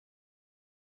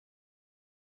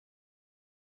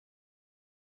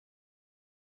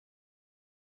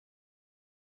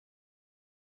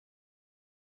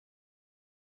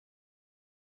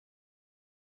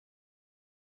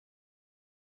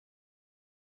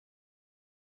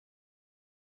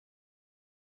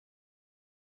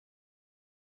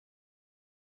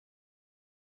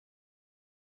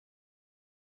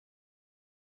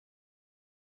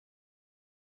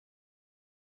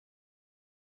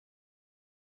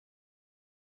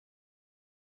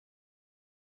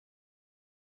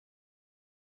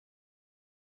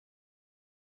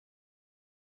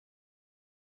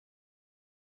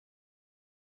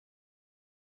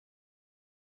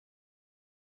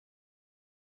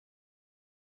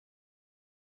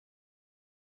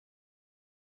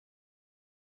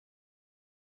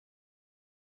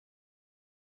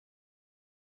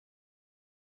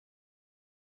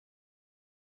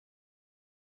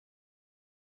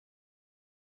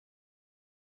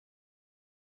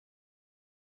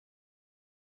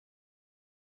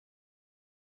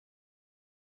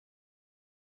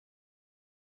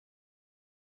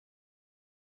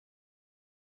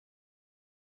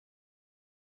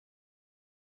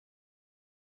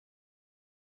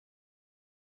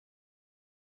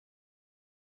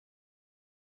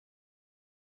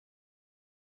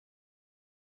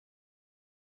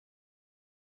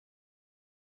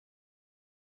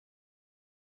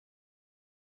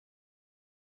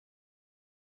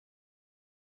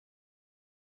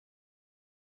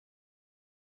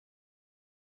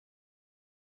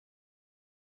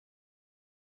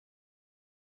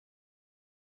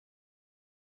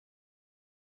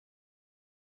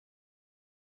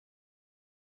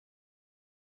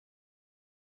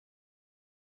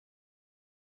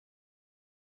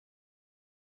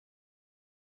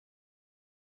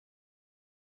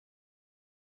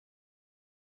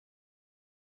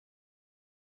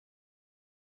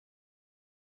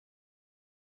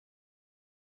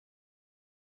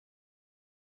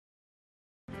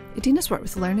Edina's work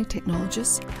with learning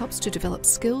technologists helps to develop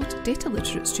skilled,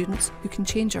 data-literate students who can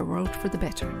change our world for the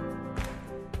better.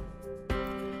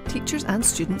 Teachers and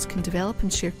students can develop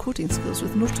and share coding skills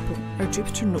with Notable, our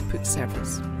Jupyter Notebook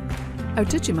service. Our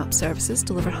Digimap services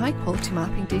deliver high-quality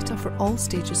mapping data for all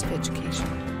stages of education.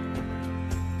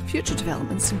 Future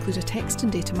developments include a text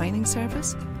and data mining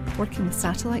service, working with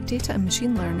satellite data and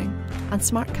machine learning, and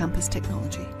smart campus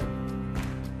technology.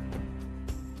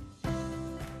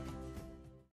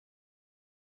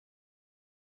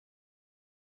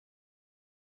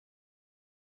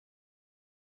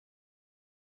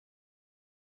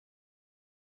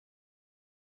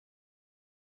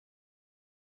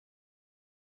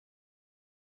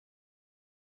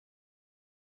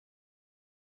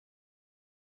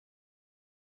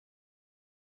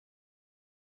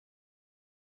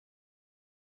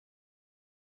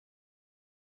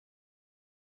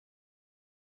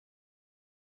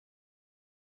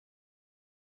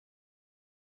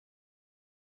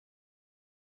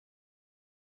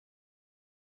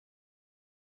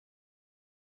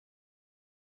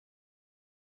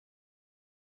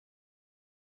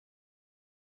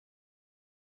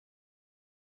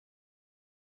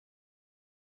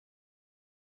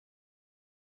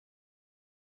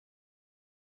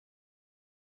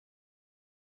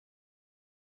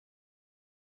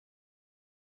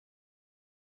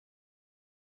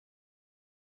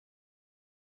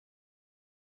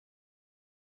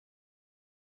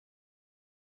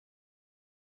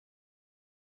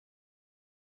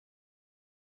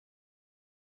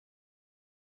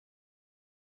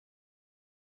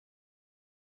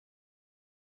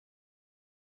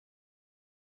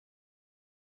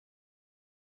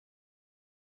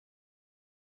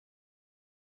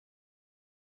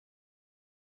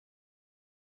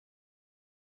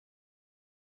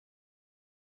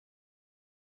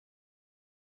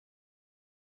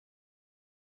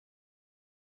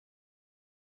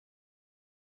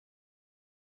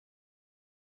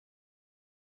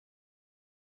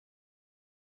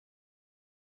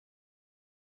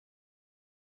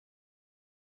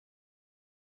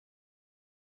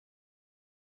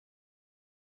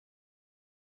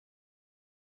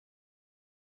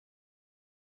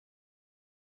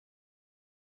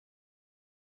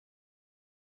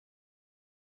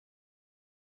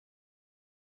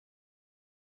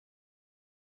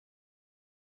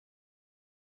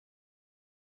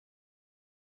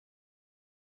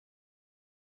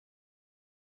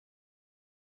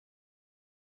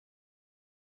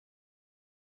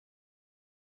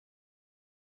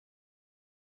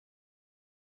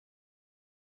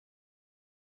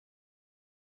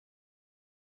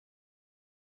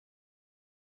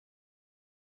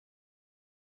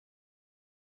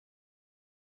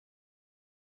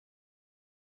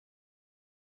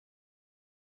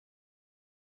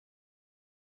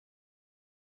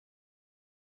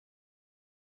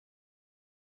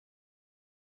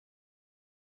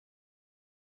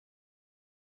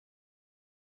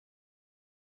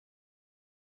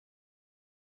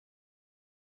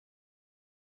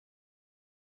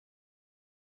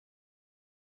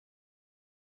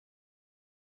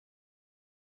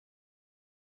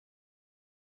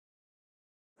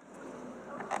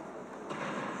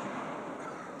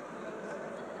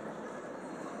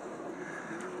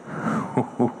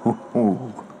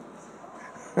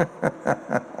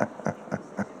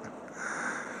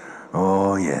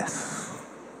 Oh, yes.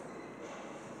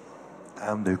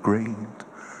 I'm the great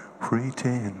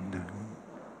pretender.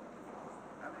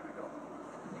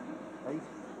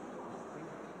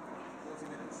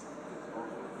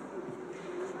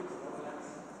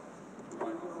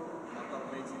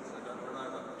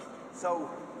 So,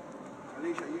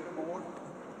 Alicia, are you on board?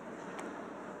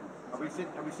 Are we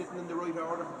sitting in the right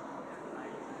order?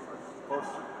 Us?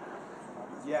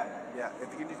 Yeah.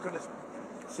 If you can just kind of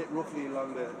sit roughly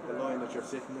along the line that you're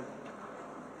sitting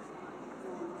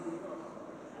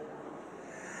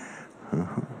in.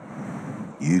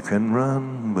 You can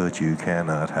run, but you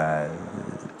cannot hide.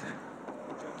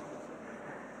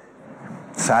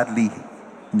 Sadly,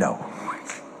 no.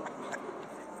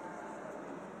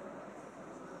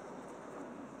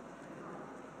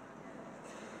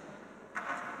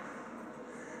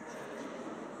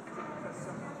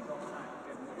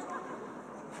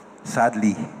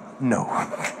 Sadly, no.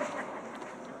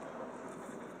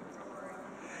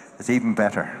 It's even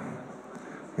better.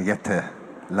 We get to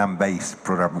lambaste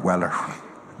Brother Weller.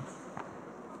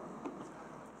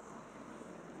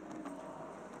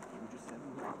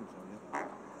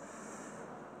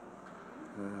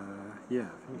 Yeah,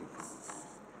 I think it's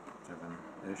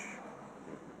 7-ish.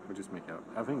 We'll just make out.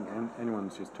 I think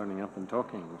anyone's just turning up and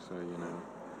talking, so, you know.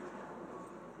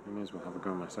 may as well have a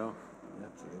go myself.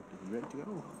 Absolutely. You ready to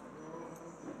go?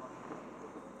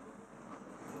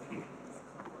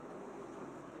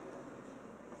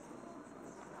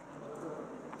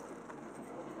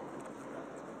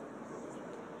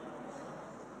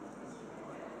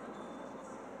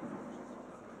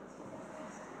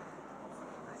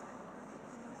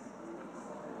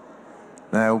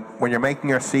 Now, when you're making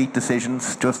your seat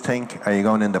decisions, just think, are you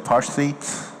going in the posh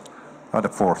seats or the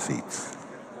fourth seats?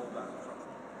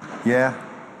 Yeah.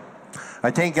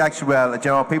 I think actually, well, you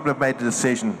know, people have made the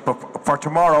decision, but for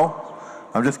tomorrow,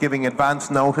 I'm just giving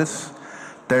advance notice,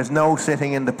 there's no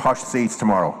sitting in the posh seats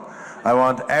tomorrow. I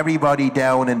want everybody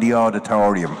down in the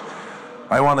auditorium.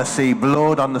 I want to see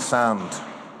blood on the sand.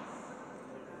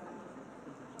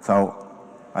 So,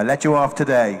 I let you off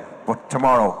today, but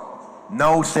tomorrow,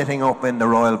 no sitting up in the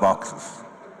royal boxes.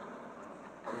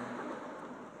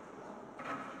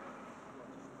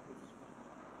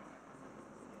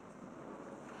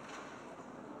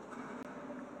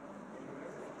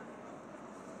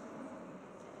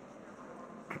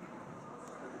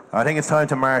 I think it's time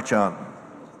to march on.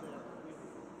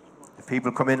 If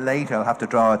people come in late, I'll have to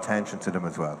draw attention to them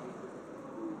as well.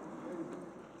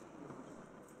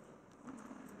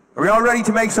 Are we all ready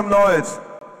to make some noise?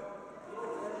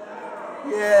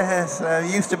 Yes, I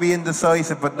used to be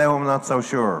indecisive, but now I'm not so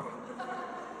sure.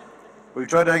 We'll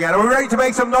try that again. Are we ready to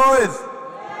make some noise?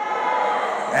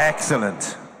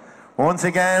 Excellent. Once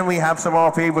again, we have some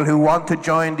more people who want to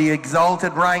join the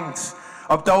exalted ranks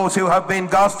of those who have been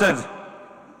ghosted.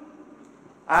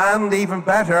 And even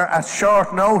better, at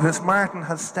short notice, Martin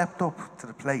has stepped up to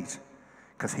the plate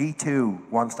because he too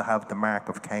wants to have the mark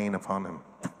of Cain upon him.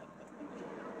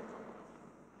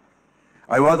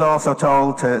 I was also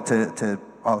told to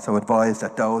also advise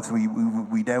that those we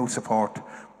now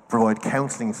provide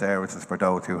counselling services for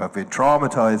those who have been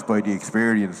traumatised by the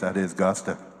experience that is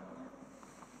Gasta.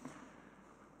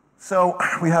 So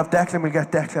we have Declan. We'll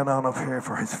get Declan on up here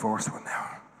for his first one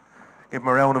now. Give him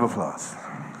a round of applause.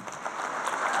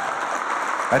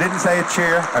 I didn't say a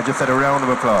cheer, I just said a round of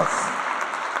applause.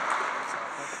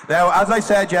 Now, as I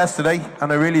said yesterday,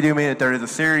 and I really do mean it, there is a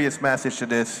serious message to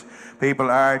this.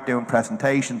 People are doing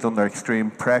presentations under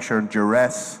extreme pressure and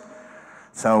duress,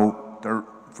 so they're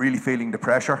really feeling the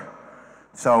pressure.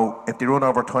 So if they run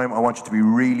over time, I want you to be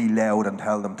really loud and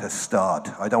tell them to stop.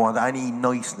 I don't want any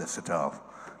niceness at all.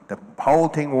 The whole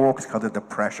thing works because of the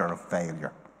pressure of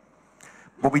failure.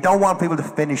 But we don't want people to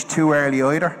finish too early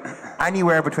either.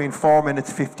 Anywhere between 4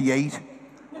 minutes 58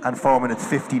 and 4 minutes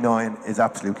 59 is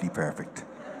absolutely perfect.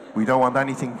 We don't want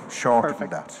anything shorter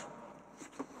than that.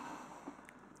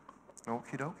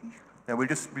 Okie dokie. Now we'll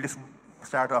just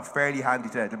start off fairly handy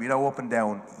today. There'll be no up and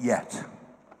down yet.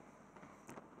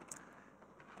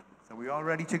 So we all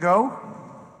ready to go?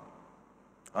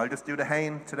 I'll just do the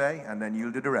Hain today and then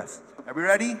you'll do the rest. Are we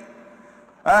ready?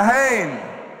 A Hain.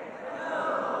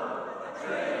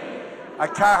 A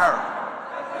car.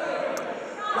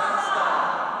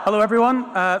 Hello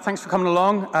everyone, thanks for coming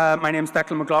along. My name's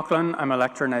Declan McLaughlin. I'm a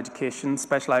lecturer in education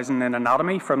specialising in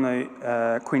anatomy from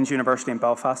the Queen's University in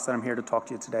Belfast, and I'm here to talk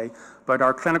to you today about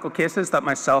our clinical cases that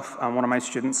myself and one of my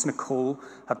students, Nicole,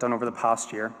 have done over the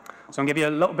past year. So I'm going to give you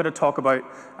a little bit of talk about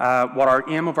what our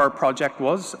aim of our project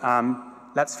was.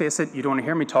 Let's face it, you don't want to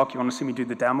hear me talk, you want to see me do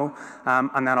the demo,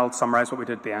 and then I'll summarise what we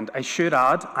did at the end. I should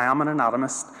add, I am an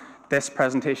anatomist. This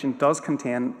presentation does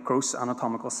contain gross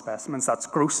anatomical specimens. That's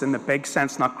gross in the big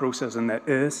sense, not gross as in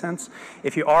the sense.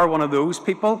 If you are one of those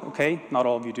people, okay, not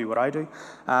all of you do what I do,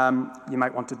 you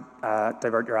might want to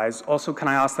divert your eyes. Also, can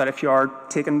I ask that if you are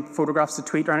taking photographs to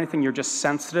tweet or anything, you're just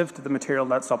sensitive to the material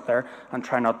that's up there and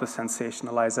try not to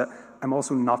sensationalize it. I'm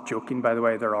also not joking, by the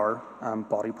way, there are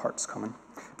body parts coming.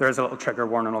 There is a little trigger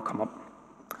warning will come up.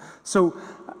 So,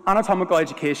 anatomical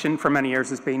education for many years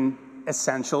has been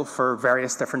essential for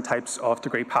various different types of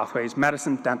degree pathways: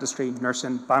 medicine, dentistry,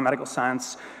 nursing, biomedical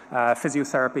science,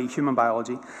 physiotherapy, human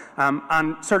biology.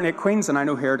 And certainly at Queen's, and I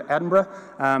know here at Edinburgh,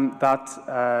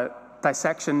 that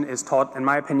dissection is taught, in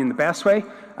my opinion, the best way,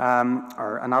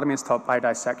 or anatomy is taught by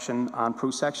dissection and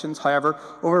prosections. However,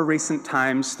 over recent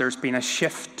times, there's been a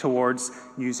shift towards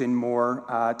using more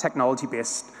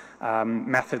technology-based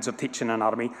methods of teaching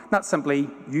anatomy. That's simply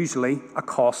usually a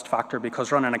cost factor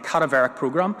because running a cadaveric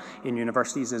program in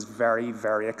universities is very,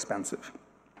 very expensive.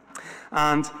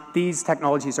 And these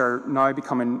technologies are now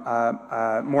becoming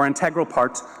a more integral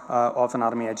part of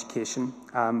anatomy education,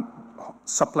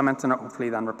 supplementing it,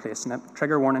 hopefully then replacing it.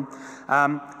 Trigger warning.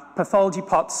 Pathology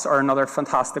pots are another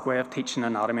fantastic way of teaching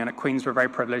anatomy, and at Queen's we're very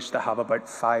privileged to have about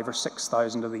 5,000 or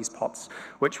 6,000 of these pots,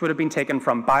 which would have been taken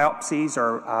from biopsies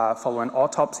or following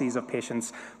autopsies of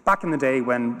patients back in the day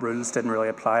when rules didn't really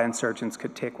apply and surgeons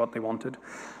could take what they wanted.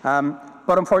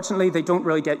 But unfortunately, they don't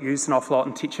really get used an awful lot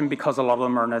in teaching because a lot of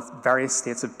them are in various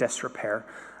states of disrepair.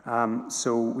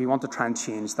 So we want to try and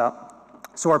change that.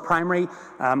 So our primary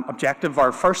objective,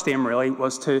 our first aim really,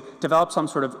 was to develop some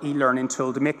sort of e-learning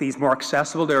tool to make these more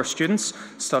accessible to our students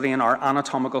studying our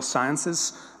anatomical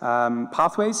sciences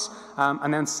pathways.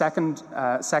 And then second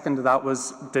to that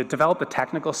was to develop the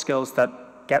technical skills that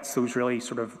gets those really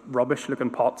sort of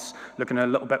rubbish-looking pots looking a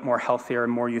little bit more healthier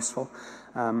and more useful.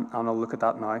 And I'll look at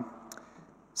that now.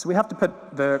 So we have to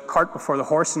put the cart before the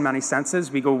horse in many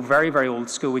senses. We go very, very old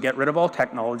school. We get rid of all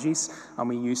technologies, and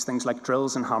we use things like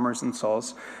drills and hammers and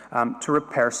saws to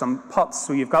repair some pots.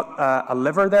 So you've got a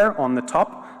liver there on the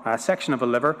top, a section of a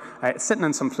liver. It's sitting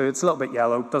in some fluid. It's a little bit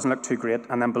yellow, doesn't look too great.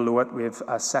 And then below it, we have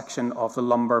a section of the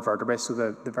lumbar vertebrae, so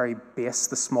the very base,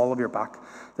 the small of your back,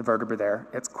 the vertebrae there.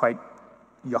 It's quite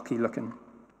yucky looking.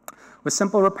 With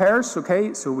simple repairs,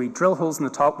 okay, so we drill holes in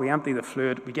the top, we empty the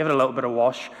fluid, we give it a little bit of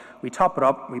wash, we top it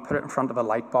up, we put it in front of a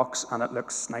light box, and it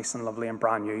looks nice and lovely and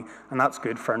brand new, and that's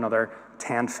good for another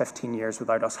 10, 15 years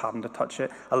without us having to touch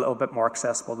it, a little bit more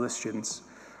accessible to the students.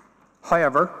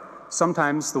 However,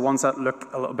 sometimes the ones that look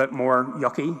a little bit more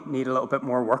yucky need a little bit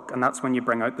more work, and that's when you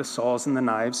bring out the saws and the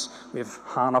knives. We have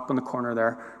Han up in the corner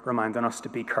there reminding us to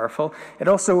be careful. It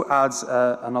also adds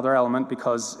another element,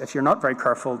 because if you're not very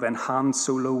careful, then Han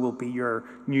Solo will be your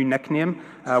new nickname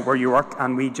where you work,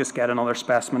 and we just get another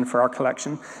specimen for our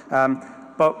collection.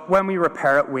 But when we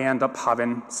repair it, we end up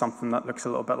having something that looks a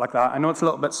little bit like that. I know it's a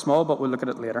little bit small, but we'll look at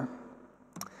it later.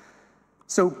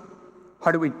 So,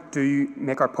 how do we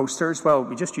make our posters? Well,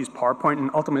 we just use PowerPoint,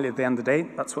 and ultimately at the end of the day,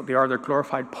 that's what they are. They're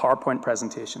glorified PowerPoint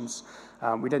presentations.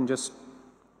 We didn't just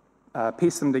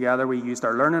piece them together. We used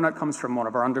our learning outcomes from one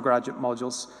of our undergraduate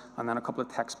modules, and then a couple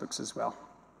of textbooks as well.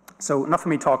 So enough of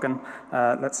me talking.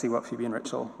 Let's see what Phoebe and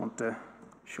Rachel want to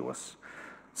show us.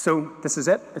 So this is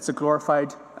it. It's a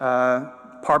glorified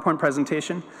PowerPoint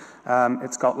presentation.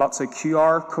 It's got lots of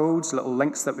QR codes, little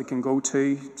links that we can go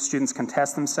to. Students can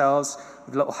test themselves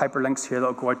with little hyperlinks here that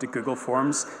will go out to Google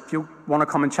Forms. If you want to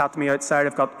come and chat to me outside,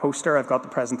 I've got the poster, I've got the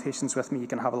presentations with me. You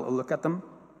can have a little look at them.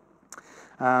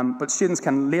 But students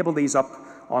can label these up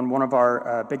on one of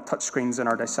our big touch screens in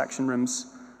our dissection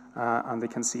rooms, and they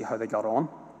can see how they got on.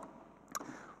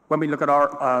 When we look at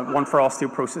our one for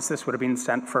osteoporosis, this would have been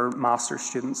sent for master's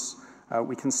students.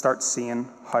 We can start seeing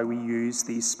how we use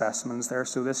these specimens there.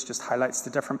 So this just highlights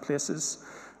the different places.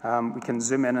 We can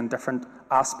zoom in on different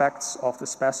aspects of the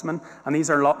specimen, and these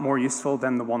are a lot more useful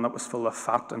than the one that was full of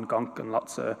fat and gunk and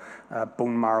lots of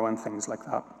bone marrow and things like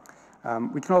that.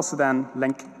 We can also then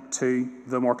link to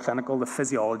the more clinical, the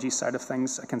physiology side of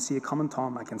things. I can see you coming,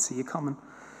 Tom. I can see you coming.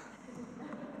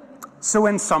 So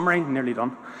in summary, nearly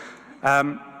done.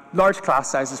 Large class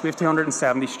sizes, we have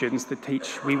 270 students to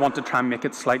teach. We want to try and make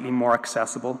it slightly more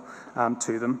accessible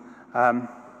to them.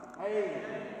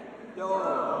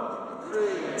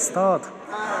 Start.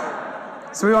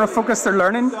 So we want to focus their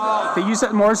learning. They use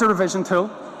it more as a revision tool.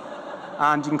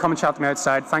 And you can come and chat to me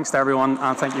outside. Thanks to everyone,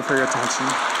 and thank you for your attention.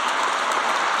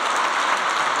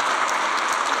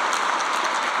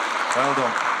 Well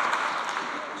done.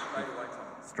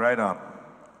 Straight on.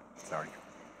 Sorry.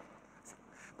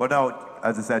 But no,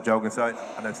 as I said, joking aside,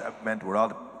 and it's meant we're all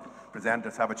the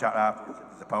presenters have a chat afterwards.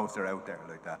 There's a poster out there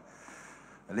like that.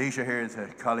 Alicia here is a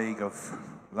colleague of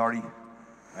Laurie,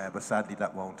 but sadly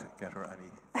that won't get her any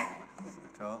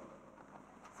at all.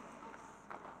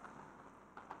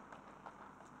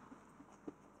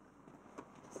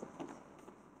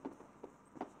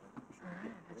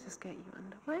 Alright, let's just get you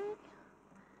underway.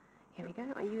 Here we go.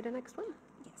 Are you the next one?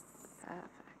 Yes.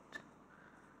 Perfect.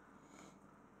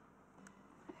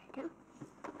 There you go.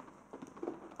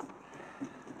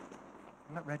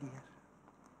 I'm not ready yet.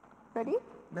 Ready?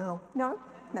 No. No?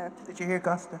 No. Did you hear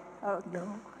Gasta? Oh, no.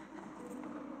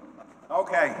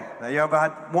 Okay, now you've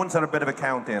had one sort of bit of a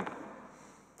count in.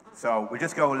 So we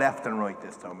just go left and right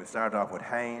this time. We start off with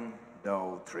Hain,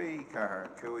 Doe, 3, Carr,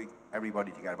 Cooey,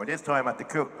 everybody together. But this time at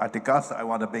the Gasta, I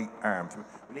want a big arms.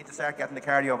 We need to start getting the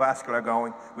cardiovascular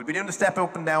going. We'll be doing the step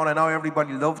up and down. I know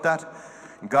everybody loved that.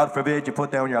 And God forbid you put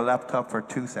down your laptop for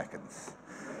 2 seconds.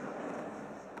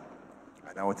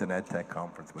 I know it's an EdTech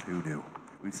conference, but who do?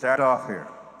 We'll start off here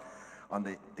on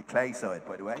the clay side,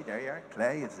 by the way. There you are.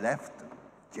 Clay is left,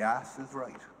 Jas is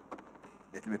right. A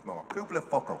little bit more. Couple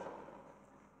fuckle.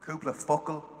 Couple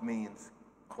fuckle means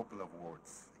couple of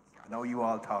words. I know you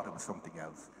all thought it was something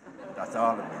else. That's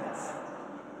all it means.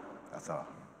 That's all.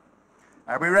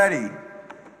 Are we ready?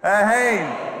 Hey!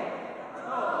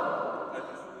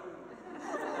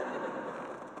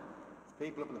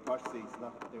 People up in the posh seats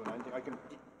not doing anything.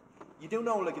 You do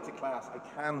know, like, it's a class. I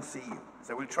can see you.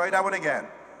 So we'll try that one again.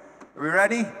 Are we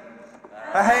ready?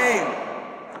 Hey!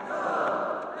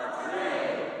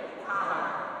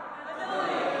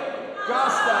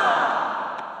 Gasta!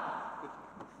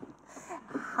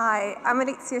 Hi, I'm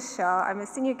Alexia Shah. I'm a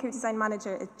Senior Co-Design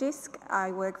Manager at JISC.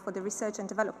 I work for the Research and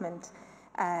Development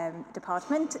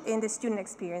Department in the Student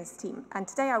Experience team. And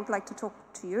today I would like to talk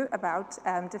to you about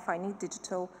defining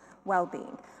digital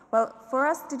well-being. Well, for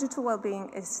us, digital well-being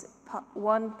is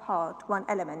one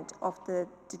element of the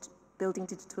Building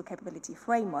Digital Capability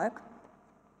framework.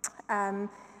 And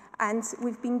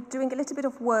we've been doing a little bit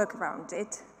of work around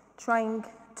it, trying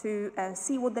to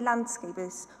see what the landscape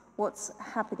is, what's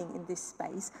happening in this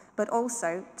space, but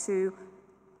also to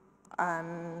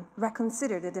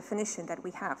reconsider the definition that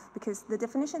we have, because the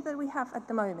definition that we have at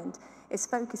the moment is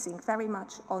focusing very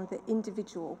much on the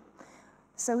individual.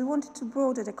 So we wanted to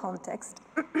broaden the context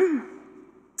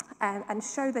and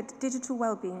show that digital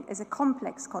well-being is a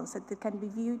complex concept that can be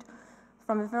viewed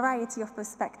from a variety of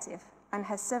perspectives and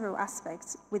has several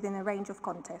aspects within a range of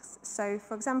contexts. So,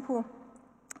 for example,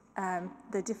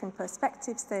 the different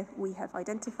perspectives that we have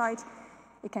identified,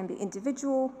 it can be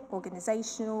individual,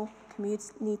 organizational,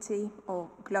 community, or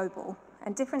global,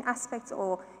 and different aspects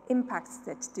or impacts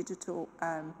that digital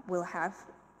will have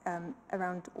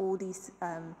around all these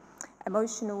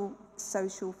emotional,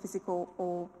 social, physical,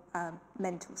 or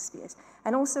mental spheres.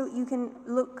 And also you can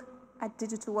look at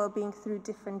digital well-being through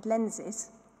different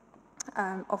lenses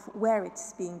of where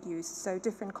it's being used, so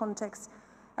different contexts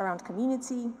around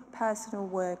community, personal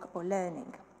work, or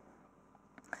learning.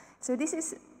 So this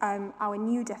is our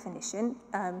new definition.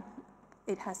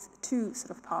 It has two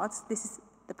sort of parts. This is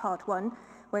the part one,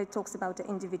 where it talks about the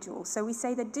individual. So we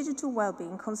say that digital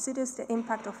well-being considers the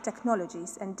impact of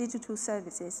technologies and digital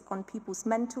services on people's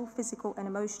mental, physical, and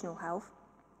emotional health.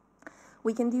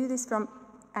 We can do this from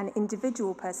an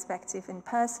individual perspective in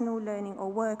personal, learning, or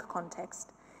work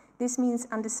context. This means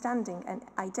understanding and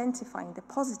identifying the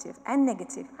positive and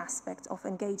negative aspects of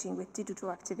engaging with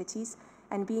digital activities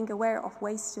and being aware of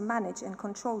ways to manage and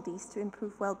control these to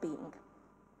improve well-being.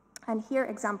 And here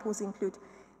examples include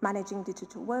managing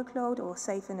digital workload or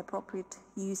safe and appropriate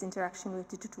use interaction with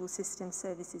digital systems,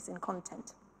 services, and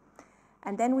content.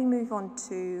 And then we move on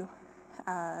to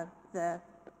the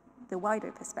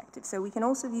wider perspective. So we can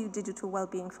also view digital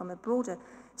well-being from a broader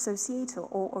societal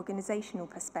or organizational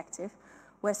perspective,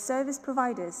 where service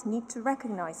providers need to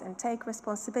recognize and take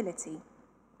responsibility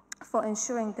for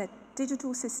ensuring that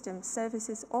digital systems,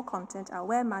 services, or content are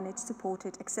well managed,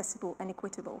 supported, accessible, and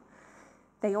equitable.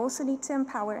 They also need to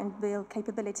empower and build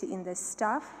capability in their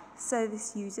staff,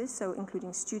 service users, so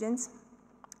including students,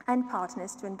 and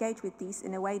partners to engage with these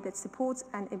in a way that supports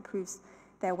and improves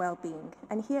their well-being.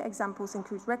 And here examples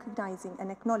include recognizing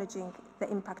and acknowledging the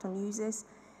impact on users,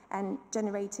 and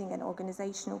generating an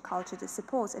organizational culture that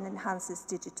supports and enhances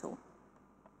digital.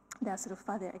 There are sort of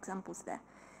further examples there.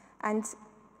 And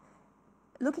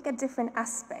looking at different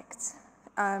aspects,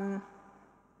 there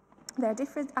are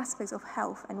different aspects of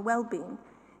health and well-being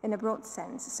in a broad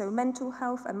sense. So mental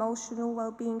health, emotional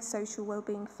well-being, social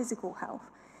well-being, physical health.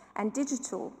 And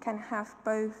digital can have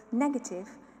both negative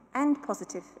and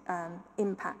positive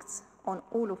impacts on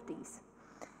all of these.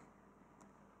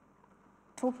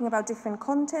 Talking about different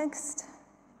contexts,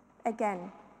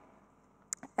 again,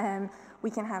 we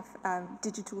can have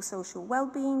digital social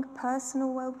well-being,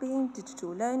 personal well-being, digital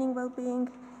learning well-being,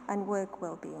 and work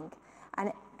well-being.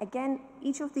 And again,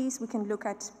 each of these we can look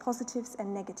at positives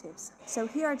and negatives. So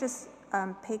here I just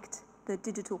picked the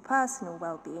digital personal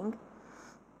well-being.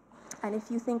 And if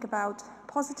you think about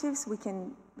positives, we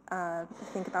can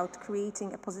think about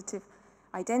creating a positive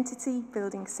identity,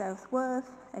 building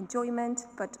self-worth, enjoyment,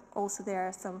 but also there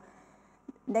are some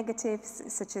negatives,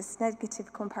 such as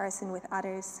negative comparison with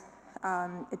others,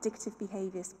 addictive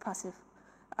behaviors, passive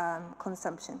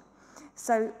consumption.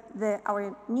 So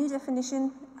our new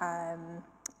definition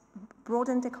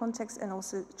broadened the context and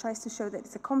also tries to show that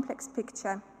it's a complex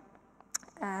picture,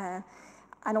 and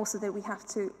also that we have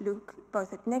to look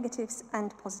both at negatives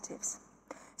and positives.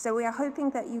 So we are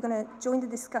hoping that you're going to join the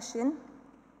discussion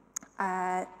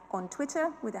on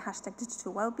Twitter with the hashtag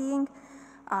digital wellbeing.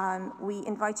 We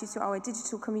invite you to our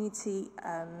digital community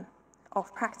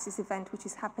of practice event, which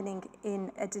is happening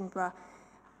in Edinburgh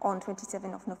on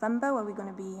 27th of November, where we're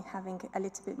going to be having a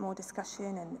little bit more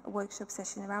discussion and a workshop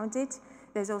session around it.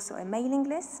 There's also a mailing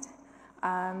list,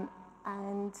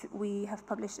 and we have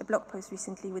published a blog post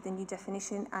recently with a new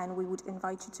definition, and we would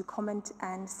invite you to comment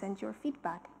and send your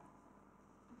feedback.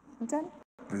 I'm done.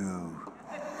 Boo.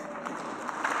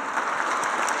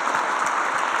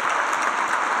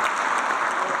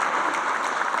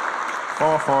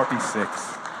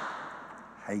 A-046.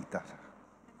 Hate that.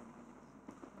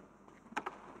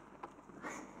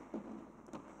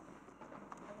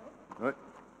 Right.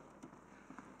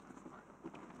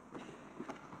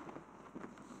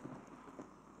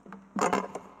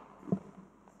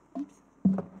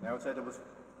 Now I said there was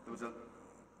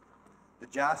the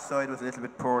jazz side was a little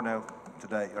bit poor now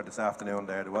today or this afternoon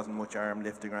there. There wasn't much arm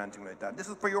lifting or anything like that. This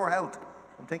is for your health.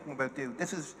 I'm thinking about you.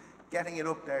 This is getting it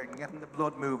up there and getting the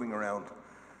blood moving around.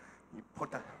 You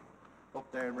put that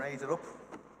up there and raise it up.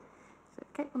 So,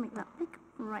 okay, we'll make that big.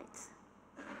 Right.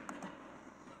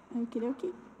 Okie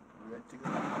dokie. Ready to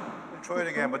go. We'll try it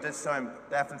again, but this time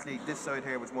definitely this side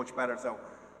here was much better. So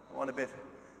I want a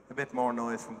bit more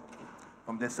noise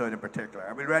from this side in particular.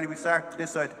 Are we ready? We start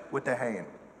this side with the haying.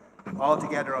 All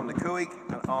together on the cooig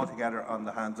and all together on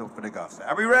the hands up for the Gasta.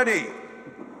 Are we ready?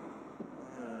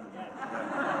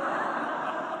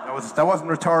 That wasn't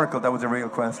rhetorical, that was a real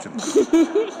question.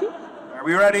 Are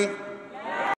we ready?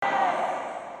 Yes.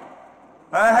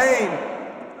 A haying.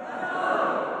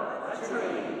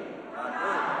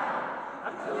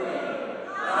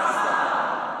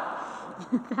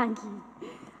 Thank you.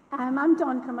 I'm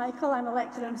Dawn Carmichael. I'm a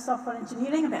lecturer in software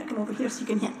engineering. I better come over here so you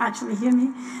can actually hear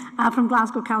me. From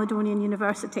Glasgow Caledonian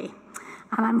University.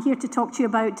 And I'm here to talk to you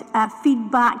about a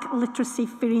feedback literacy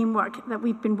framework that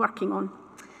we've been working on.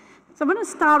 So I'm going to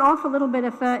start off a little bit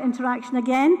of interaction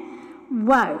again.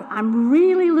 Wow, I'm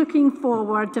really looking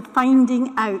forward to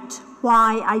finding out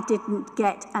why I didn't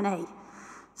get an A.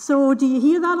 So do you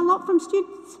hear that a lot from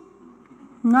students?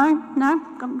 No?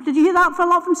 No? Did you hear that for a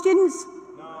lot from students?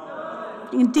 No.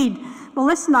 Indeed. Well,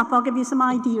 listen up. I'll give you some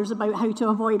ideas about how to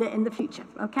avoid it in the future,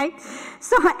 okay?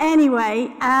 So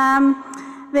anyway,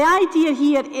 the idea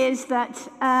here is that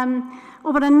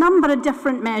over a number of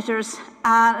different measures,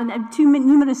 and too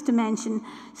numerous to mention,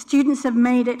 students have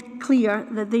made it clear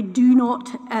that they do not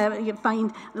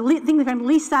find, the thing they find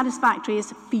least satisfactory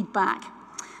is feedback. Now,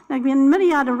 there have been a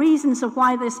myriad of reasons of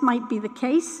why this might be the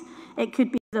case. It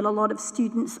could be that a lot of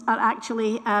students are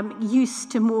actually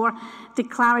used to more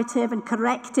declarative and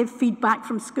corrective feedback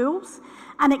from schools.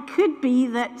 And it could be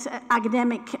that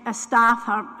academic staff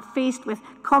are faced with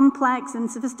complex and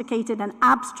sophisticated and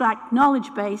abstract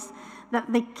knowledge base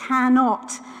that they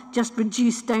cannot just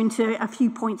reduce down to a few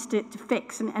points to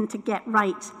fix and to get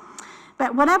right.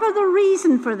 But whatever the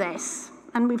reason for this,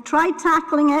 and we've tried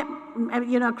tackling it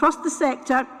across the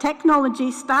sector,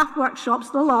 technology, staff workshops,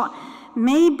 the lot,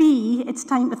 maybe it's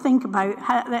time to think about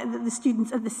how the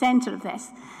students at the centre of this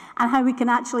and how we can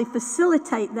actually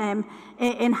facilitate them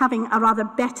in having a rather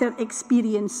better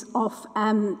experience of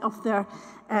their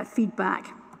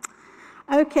feedback.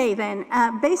 Okay then,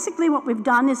 basically what we've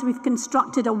done is we've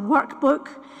constructed a workbook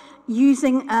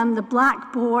using the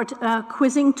Blackboard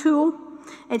quizzing tool.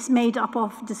 It's made up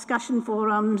of discussion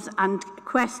forums and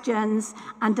questions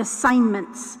and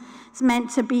assignments. It's meant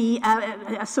to be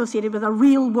associated with a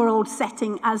real-world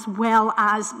setting as well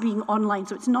as being online,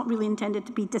 so it's not really intended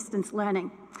to be distance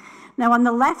learning. Now, on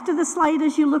the left of the slide,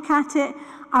 as you look at it,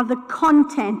 are the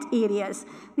content areas.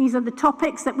 These are the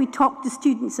topics that we talk to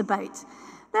students about.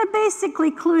 They're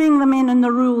basically cluing them in on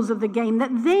the rules of the game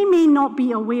that they may not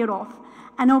be aware of.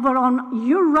 And over on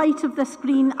your right of the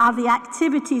screen are the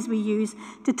activities we use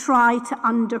to try to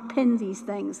underpin these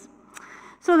things.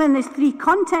 So then there's 3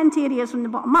 content areas from the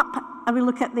bottom up, and we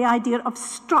look at the idea of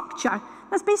structure.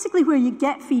 That's basically where you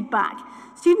get feedback.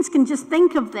 Students can just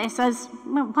think of this as,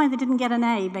 well, why they didn't get an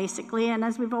A, basically, and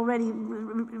as we've already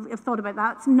thought about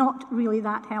that, it's not really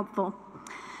that helpful.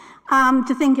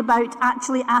 To think about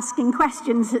actually asking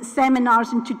questions at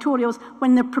seminars and tutorials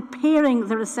when they're preparing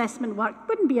their assessment work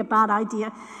wouldn't be a bad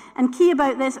idea. And key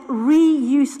about this,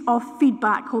 reuse of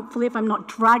feedback. Hopefully, if I'm not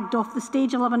dragged off the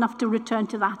stage, I'll have enough time to return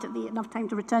to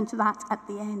that at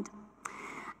the end.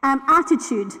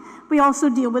 Attitude. We also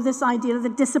deal with this idea of the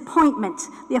disappointment,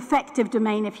 the affective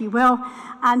domain, if you will,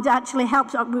 and actually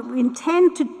helps, we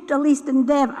intend to at least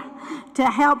endeavour to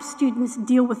help students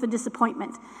deal with the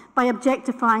disappointment by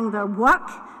objectifying their work.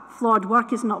 Flawed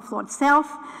work is not flawed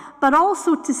self, but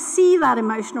also to see that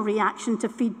emotional reaction to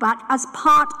feedback as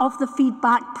part of the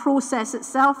feedback process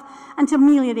itself and to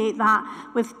ameliorate that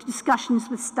with discussions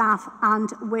with staff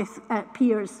and with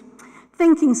peers.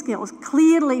 Thinking skills,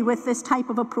 clearly with this type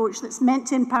of approach that's meant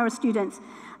to empower students,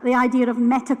 the idea of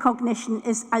metacognition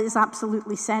is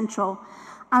absolutely central.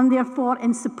 And therefore,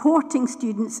 in supporting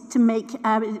students to make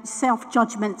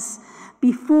self-judgments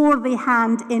before they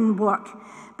hand in work.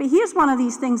 But here's one of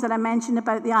these things that I mentioned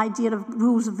about the idea of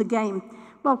rules of the game.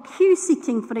 Well, cue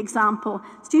seeking, for example,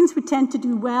 students who tend to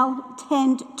do well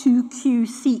tend to cue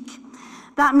seek.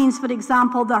 That means, for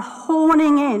example, they're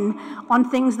honing in on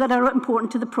things that are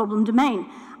important to the problem domain.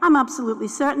 I'm absolutely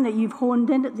certain that you've honed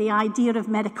in at the idea of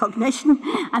metacognition,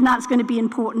 and that's going to be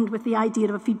important with the idea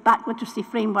of a feedback literacy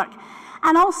framework.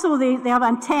 And also they have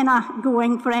antenna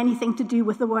going for anything to do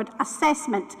with the word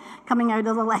assessment coming out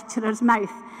of the lecturer's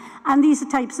mouth. And these are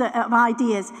types of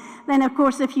ideas. Then, of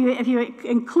course, if you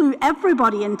include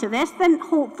everybody into this, then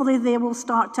hopefully they will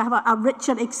start to have a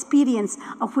richer experience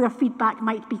of where feedback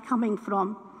might be coming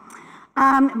from.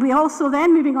 We also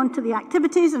then, moving on to the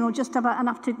activities, and we'll just have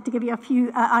enough to give you a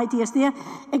few ideas there.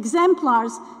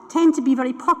 Exemplars tend to be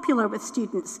very popular with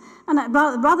students, and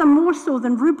rather more so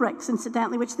than rubrics,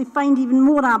 incidentally, which they find even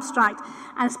more abstract,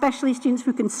 and especially students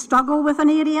who can struggle with an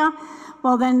area,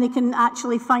 well, then they can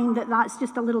actually find that that's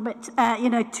just a little bit,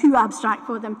 too abstract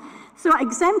for them. So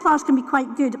exemplars can be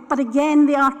quite good, but again,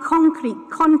 they are concrete,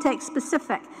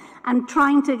 context-specific, and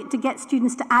trying to get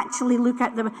students to actually look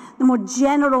at the more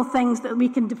general things that we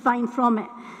can define from it.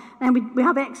 And we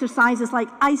have exercises like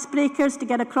icebreakers to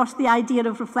get across the idea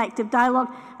of reflective dialogue.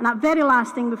 And that very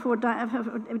last thing before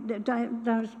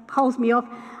Diane calls me off,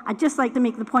 I'd just like to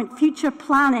make the point, future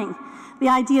planning. The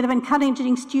idea of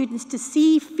encouraging students to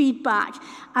see feedback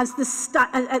as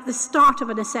at the start of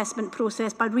an assessment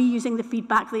process by reusing the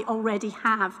feedback they already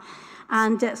have.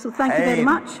 And so thank you very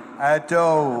much.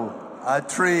 A-0,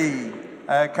 A-3,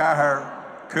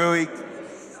 A-car, Kuik,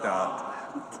 start.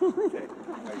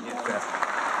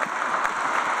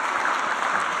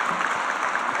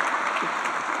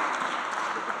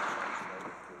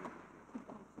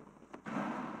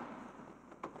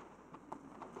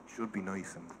 Should be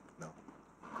nice and no.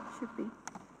 Should be.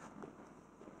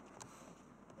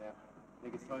 Yeah, I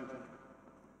think it's time to get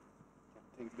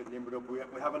things a bit limbered up. We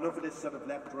have enough of this sort of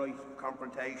left-right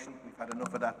confrontation. We've had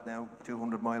enough of that now,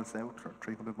 200 miles out or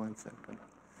 300 miles out.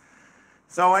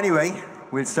 So anyway,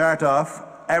 we'll start off,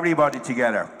 everybody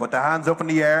together. Put the hands up in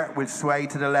the air, we'll sway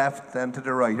to the left, then to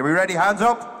the right. Are we ready? Hands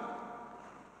up.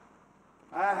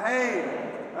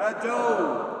 A-hey, A-do,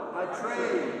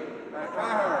 A-tree,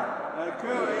 A-car,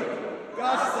 A-cooey,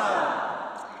 Gasta.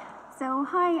 So,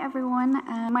 hi everyone,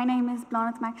 my name is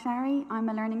Bláthnaid McSherry. I'm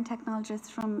a learning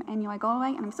technologist from NUI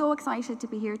Galway, and I'm so excited to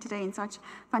be here today in such a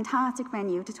fantastic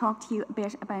venue to talk to you a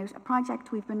bit about a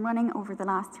project we've been running over the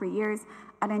last 3 years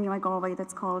at NUI Galway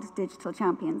that's called Digital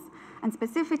Champions. And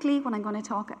specifically, what I'm going to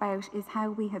talk about is how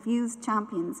we have used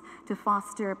champions to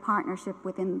foster partnership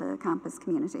within the campus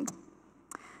community.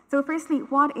 So firstly,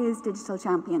 what is Digital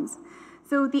Champions?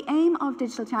 So the aim of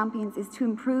Digital Champions is to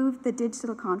improve the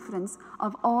digital confidence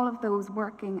of all of those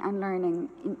working and learning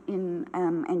in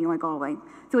NUI Galway.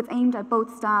 So it's aimed at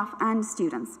both staff and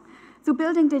students. So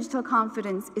building digital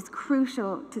confidence is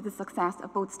crucial to the success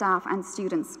of both staff and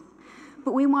students.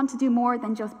 But we want to do more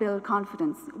than just build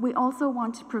confidence. We also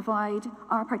want to provide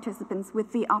our participants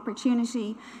with the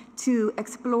opportunity to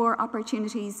explore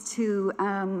opportunities to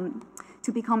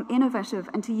become innovative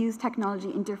and to use technology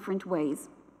in different ways.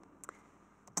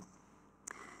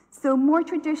 So more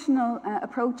traditional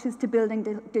approaches to building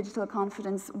digital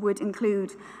confidence would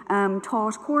include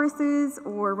taught courses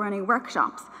or running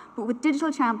workshops. But with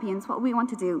Digital Champions, what we want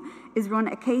to do is run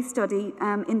a case study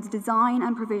in the design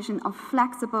and provision of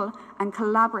flexible and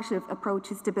collaborative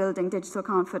approaches to building digital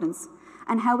confidence,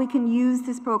 and how we can use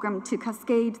this program to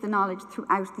cascade the knowledge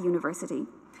throughout the university.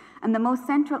 And the most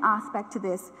central aspect to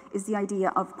this is the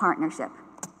idea of partnership.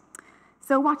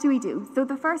 So what do we do? So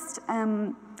the first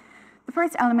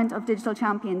element of Digital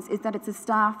Champions is that it's a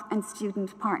staff and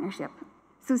student partnership.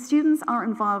 So students are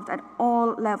involved at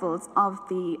all levels of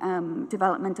the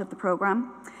development of the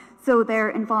program. So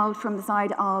they're involved from the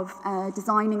side of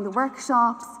designing the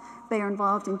workshops, they're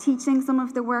involved in teaching some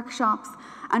of the workshops,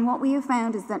 and what we have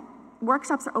found is that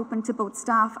workshops are open to both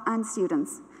staff and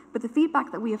students. But the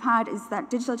feedback that we have had is that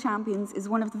Digital Champions is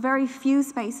one of the very few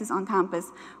spaces on campus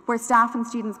where staff and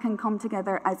students can come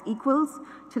together as equals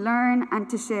to learn and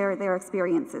to share their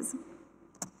experiences.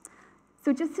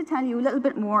 So just to tell you a little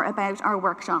bit more about our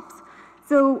workshops.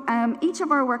 So each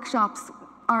of our workshops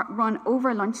are run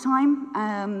over lunchtime.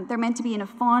 They're meant to be in a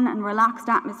fun and relaxed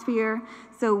atmosphere.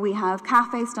 So we have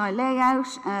cafe-style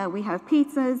layout, we have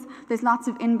pizzas, there's lots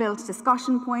of inbuilt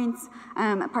discussion points.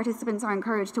 Participants are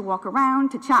encouraged to walk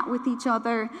around, to chat with each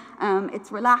other.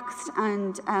 It's relaxed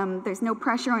and there's no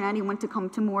pressure on anyone to come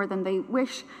to more than they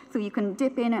wish, so you can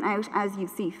dip in and out as you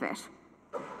see fit.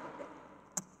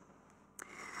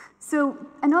 So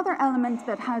another element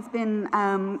that has been,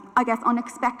 I guess,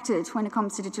 unexpected when it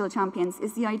comes to Digital Champions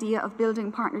is the idea of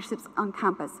building partnerships on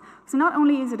campus. So not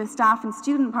only is it a staff and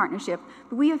student partnership,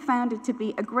 but we have found it to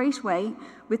be a great way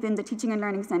within the Teaching and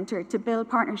Learning Centre to build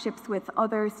partnerships with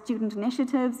other student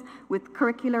initiatives, with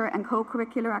curricular and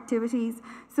co-curricular activities.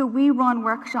 So we run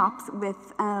workshops with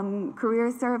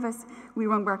career service, we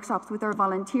run workshops with our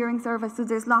volunteering service, so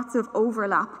there's lots of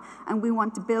overlap, and we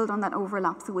want to build on that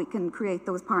overlap so we can create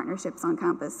those partnerships on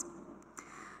campus.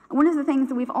 One of the things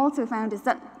that we've also found is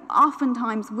that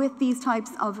oftentimes with these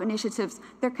types of initiatives,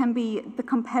 there can be the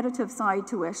competitive side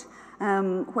to it,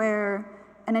 where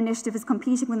an initiative is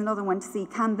competing with another one to see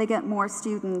can they get more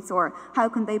students or how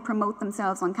can they promote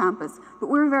themselves on campus. But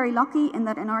we're very lucky in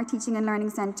that in our Teaching and Learning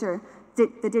Centre,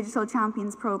 the Digital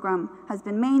Champions programme has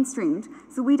been mainstreamed,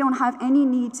 so we don't have any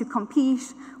need to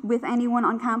compete with anyone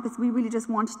on campus. We really just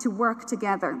want to work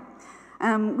together.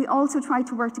 We also try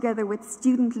to work together with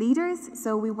student leaders,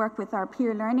 so we work with our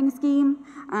peer learning scheme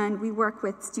and we work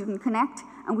with Student Connect,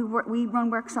 and we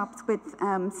run workshops with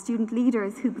student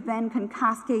leaders who then can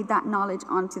cascade that knowledge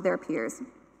onto their peers.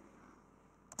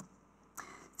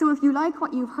 So if you like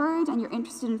what you've heard and you're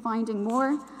interested in finding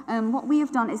more, what we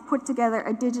have done is put together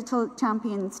a Digital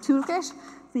Champions toolkit.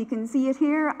 So you can see it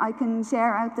here. I can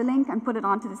share out the link and put it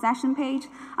onto the session page.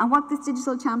 And what this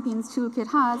Digital Champions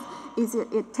toolkit has is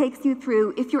it takes you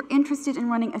through, if you're interested in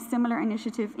running a similar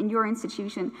initiative in your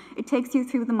institution, it takes you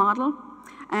through the model.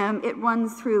 It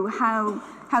runs through how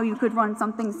you could run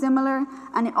something similar,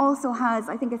 and it also has,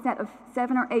 I think, a set of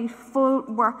 7 or 8 full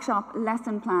workshop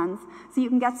lesson plans, so you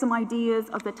can get some ideas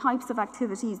of the types of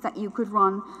activities that you could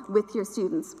run with your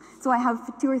students. So I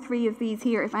have 2 or 3 of these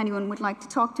here if anyone would like to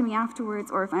talk to me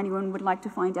afterwards, or if anyone would like to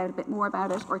find out a bit more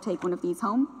about it or take one of these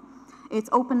home. It's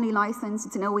openly licensed,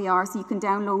 it's an OER, so you can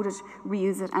download it,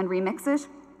 reuse it, and remix it.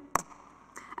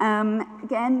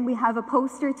 Again, we have a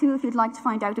poster too if you'd like to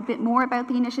find out a bit more about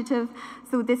the initiative.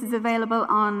 So this is available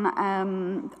on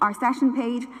our session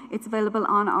page. It's available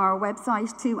on our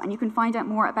website too, and you can find out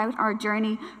more about our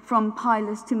journey from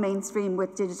pilot to mainstream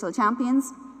with Digital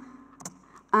Champions.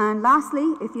 And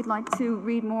lastly, if you'd like to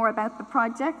read more about the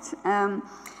project,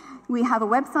 we have a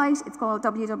website. It's called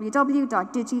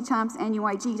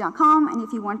www.digichampsnuig.com, and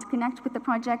if you want to connect with the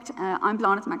project, I'm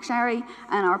Bláthnaid McSherry,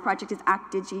 and our project is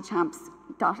at digichampsnuig.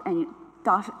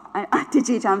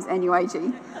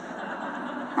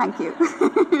 Thank you.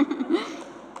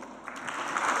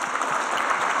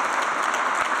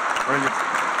 Brilliant.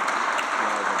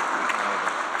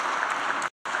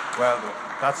 Well done.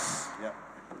 That's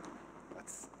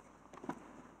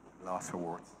lost for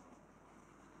words.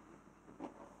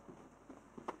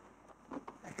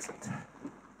 Excellent.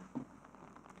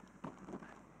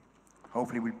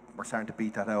 Hopefully we're starting to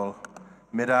beat that old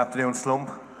mid-afternoon slump.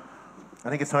 I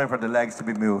think it's time for the legs to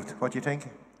be moved. What do you think?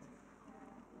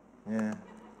 Yeah.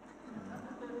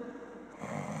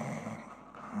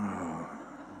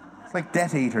 It's like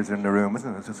Death Eaters in the room,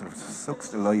 isn't it? It just sort of sucks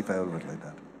the life out of it like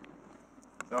that.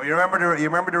 So you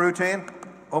remember the routine?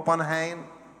 Up on Hain,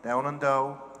 down on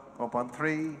Doe, up on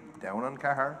 3, down on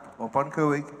Cahar, up on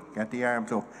Cuig, get the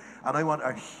arms up. And I want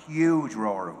a huge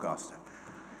roar of Gasta.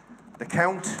 The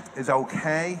count is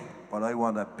okay, but I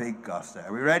want a big Gasta.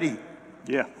 Are we ready?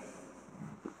 Yeah.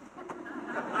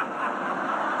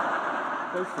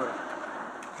 Go for it.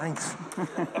 Thanks.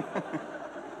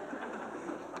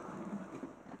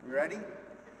 You ready?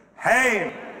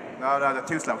 Hey! No, they're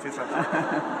too slow, too slow.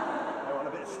 I want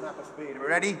a bit of snap of speed. Are we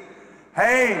ready?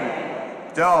 Hey!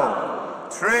 Doe,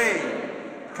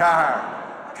 3, Car,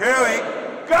 Cooey,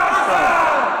 Gasta!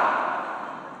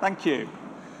 Thank you.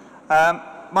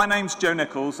 My name's Joe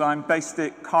Nichols. I'm based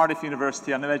at Cardiff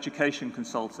University. I'm an education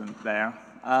consultant there.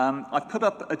 I've put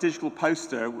up a digital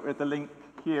poster where the link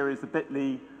here is the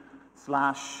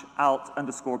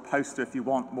bit.ly/alt_poster if you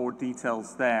want more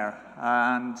details there.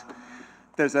 And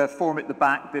there's a form at the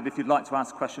back that if you'd like to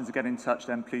ask questions or get in touch,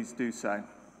 then please do so.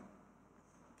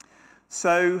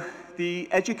 So the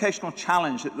educational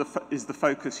challenge that is the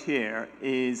focus here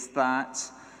is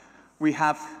that we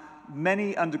have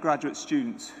many undergraduate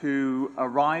students who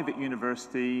arrive at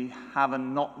university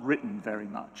having not written very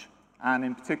much, and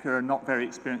in particular are not very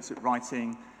experienced at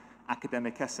writing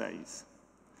academic essays.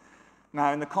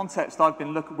 Now, in the context I've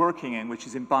been working in, which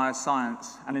is in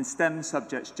bioscience and in STEM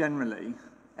subjects generally,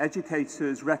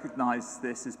 educators recognize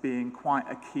this as being quite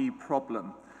a key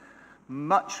problem.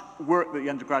 Much work that the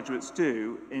undergraduates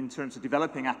do in terms of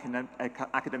developing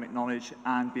academic knowledge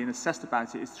and being assessed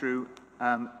about it is through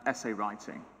essay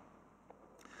writing.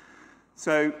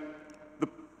 So the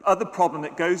other problem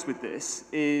that goes with this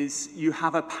is you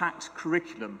have a packed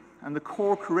curriculum, and the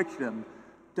core curriculum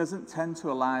doesn't tend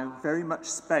to allow very much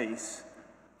space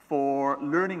for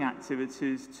learning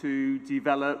activities to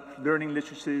develop learning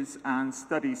literatures and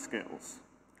study skills.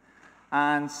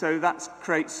 And so that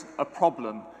creates a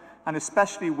problem, and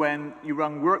especially when you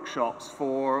run workshops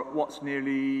for what's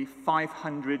nearly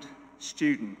 500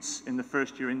 students in the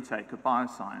first year intake of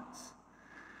bioscience.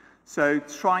 So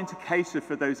trying to cater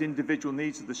for those individual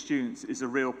needs of the students is a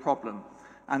real problem,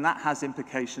 and that has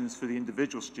implications for the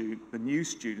individual student, the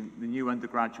new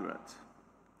undergraduate.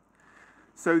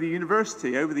 So the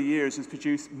university, over the years, has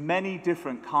produced many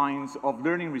different kinds of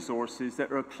learning resources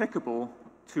that are applicable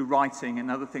to writing and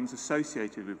other things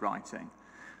associated with writing.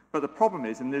 But the problem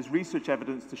is, and there's research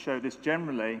evidence to show this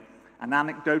generally, and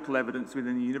anecdotal evidence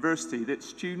within the university, that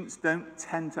students don't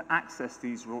tend to access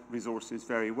these resources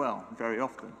very well, very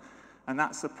often. And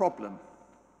that's a problem.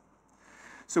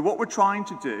 So what we're trying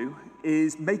to do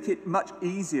is make it much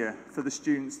easier for the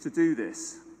students to do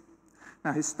this.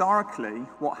 Now, historically,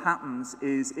 what happens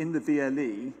is in the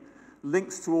VLE,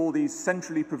 links to all these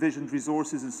centrally provisioned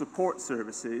resources and support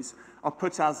services are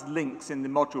put as links in the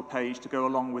module page to go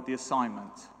along with the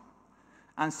assignment.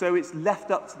 And so it's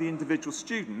left up to the individual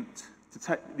student to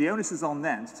take, the onus is on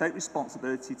them to take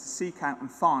responsibility to seek out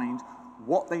and find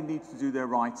what they need to do their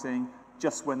writing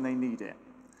just when they need it.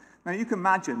 Now, you can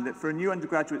imagine that for a new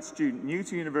undergraduate student, new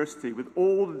to university, with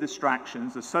all the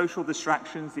distractions, the social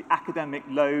distractions, the academic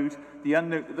load, the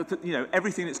unknown,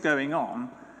 everything that's going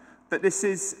on, that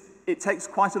it takes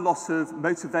quite a lot of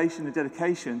motivation and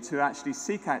dedication to actually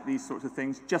seek out these sorts of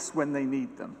things just when they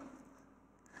need them.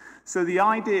 So the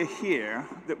idea here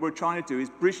that we're trying to do is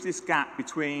bridge this gap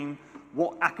between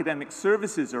what academic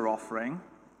services are offering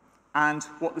and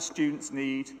what the students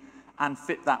need and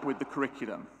fit that with the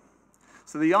curriculum.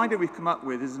 So the idea we've come up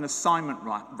with is an assignment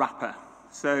wrapper.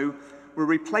 So we're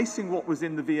replacing what was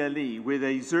in the VLE with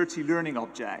a Xerte learning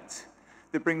object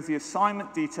that brings the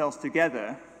assignment details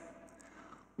together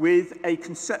with a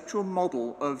conceptual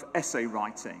model of essay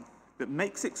writing that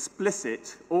makes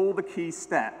explicit all the key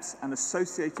steps and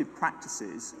associated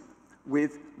practices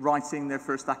with writing their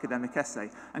first academic essay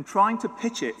and trying to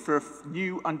pitch it for a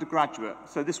new undergraduate.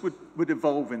 So this would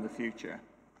evolve in the future.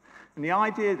 And the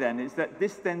idea then is that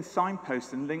this then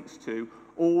signposts and links to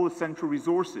all the central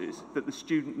resources that the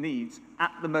student needs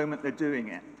at the moment they're doing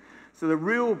it. So the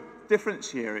real difference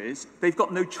here is they've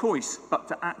got no choice but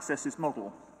to access this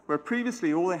model. Where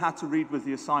previously all they had to read was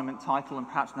the assignment title and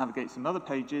perhaps navigate some other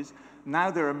pages, now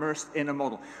they're immersed in a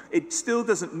model. It still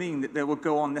doesn't mean that they will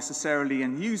go on necessarily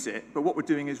and use it, but what we're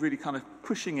doing is really kind of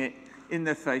pushing it in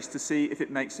their face to see if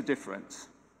it makes a difference.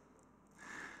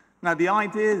 Now, the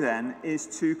idea then is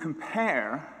to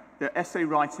compare their essay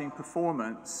writing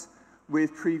performance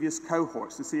with previous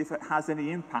cohorts to see if it has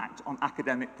any impact on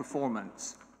academic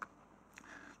performance.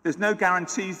 There's no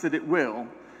guarantees that it will.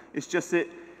 It's just that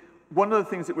one of the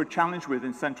things that we're challenged with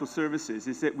in central services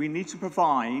is that we need to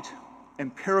provide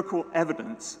empirical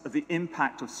evidence of the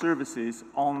impact of services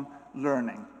on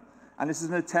learning. And this is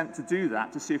an attempt to do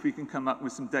that, to see if we can come up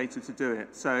with some data to do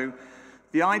it. So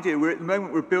the idea, at the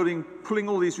moment we're pulling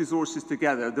all these resources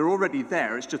together. They're already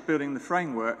there. It's just building the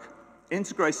framework,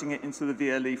 integrating it into the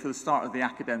VLE for the start of the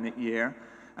academic year.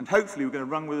 And hopefully we're going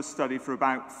to run with a study for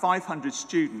about 500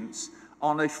 students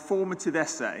on a formative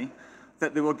essay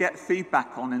that they will get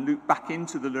feedback on and loop back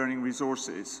into the learning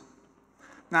resources.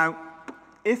 Now,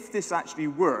 if this actually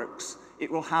works,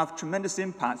 it will have tremendous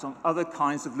impact on other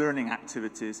kinds of learning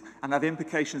activities and have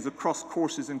implications across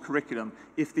courses and curriculum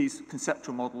if these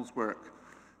conceptual models work.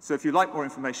 So if you'd like more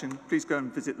information, please go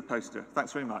and visit the poster.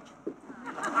 Thanks very much.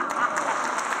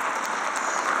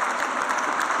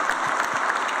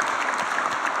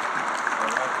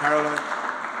 Caroline,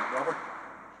 Robert.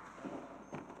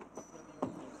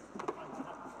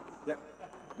 Yep.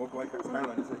 Walk away,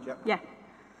 Caroline, is it? Yep. Yeah.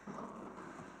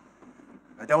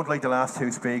 I don't like the last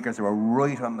two speakers who are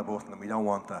right on the button, and we don't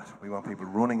want that. We want people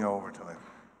running over to them.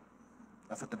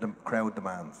 That's what the crowd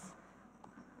demands.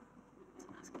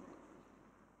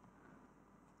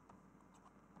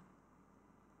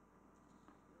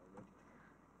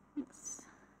 Thanks.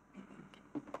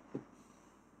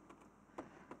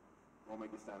 We'll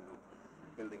make you stand up.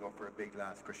 Building up for a big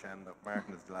last crescendo.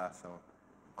 Martin is the last, so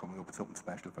coming up with something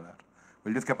special for that.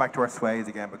 We'll just get back to our sways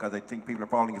again because I think people are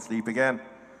falling asleep again.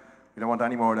 We don't want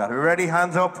any more of that. Are we ready?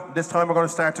 Hands up. This time we're going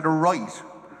to start to the right.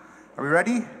 Are we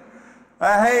ready?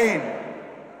 A-1,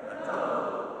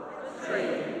 2, 3,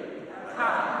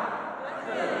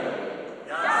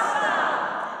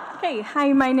 Okay, Okay,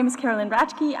 hi, my name is Carolyn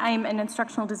Ratke. I'm an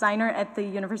instructional designer at the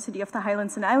University of the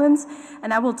Highlands and Islands,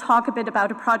 and I will talk a bit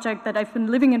about a project that I've been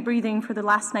living and breathing for the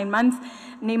last 9 months,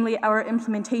 namely our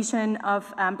implementation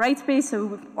of Brightspace.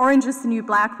 So orange is the new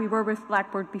black. We were with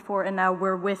Blackboard before, and now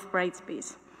we're with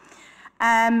Brightspace.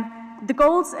 The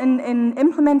goals in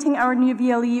implementing our new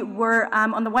VLE were,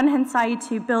 on the one hand side,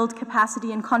 to build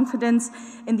capacity and confidence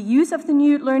in the use of the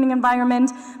new learning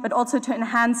environment, but also to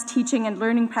enhance teaching and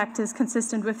learning practice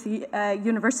consistent with the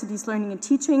university's learning and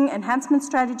teaching enhancement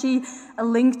strategy. A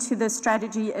link to this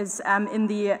strategy is in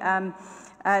the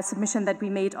submission that we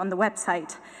made on the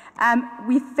website.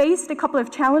 We faced a couple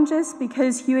of challenges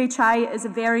because UHI is a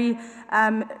very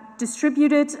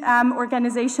distributed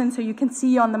organization. So you can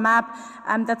see on the map,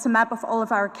 that's a map of all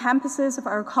of our campuses, of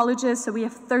our colleges. So we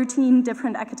have 13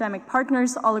 different academic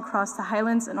partners all across the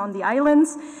Highlands and on the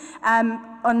islands. And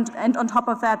on top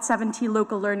of that, 70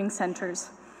 local learning centers.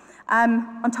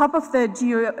 On top of the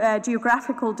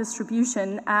geographical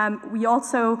distribution, we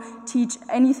also teach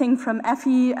anything from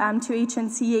FE to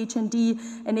HNC, HND,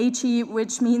 and HE,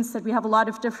 which means that we have a lot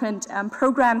of different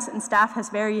programs, and staff has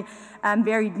very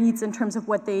varied needs in terms of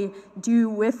what they do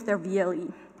with their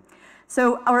VLE.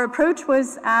 So our approach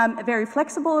was a very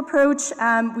flexible approach.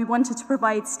 We wanted to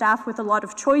provide staff with a lot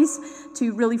of choice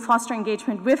to really foster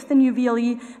engagement with the new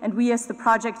VLE, and we as the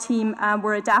project team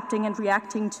were adapting and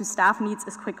reacting to staff needs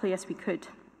as quickly as we could.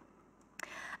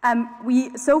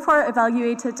 We so far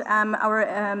evaluated our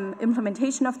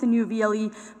implementation of the new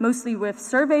VLE mostly with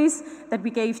surveys that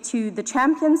we gave to the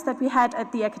champions that we had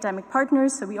at the academic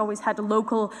partners. So we always had a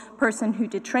local person who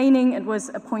did training and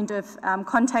was a point of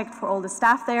contact for all the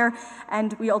staff there.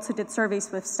 And we also did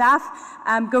surveys with staff.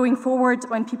 Going forward,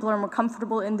 when people are more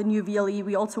comfortable in the new VLE,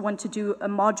 we also want to do a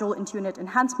module and unit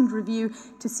enhancement review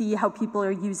to see how people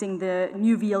are using the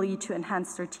new VLE to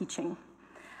enhance their teaching.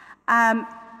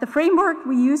 The framework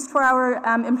we used for our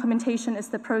implementation is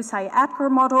the ProSci-ADGAR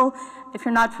model. If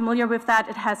you're not familiar with that,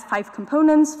 it has 5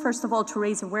 components. First of all, to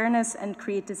raise awareness and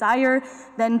create desire,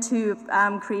 then to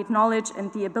create knowledge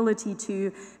and the ability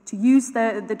to use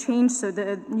the change, so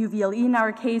the new VLE in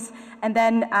our case, and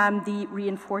then the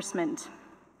reinforcement.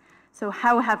 So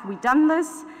how have we done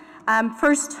this?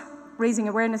 First, raising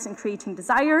awareness and creating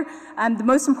desire. The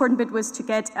most important bit was to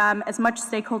get as much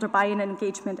stakeholder buy-in and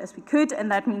engagement as we could,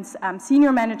 and that means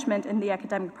senior management and the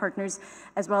academic partners,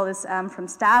 as well as from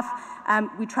staff.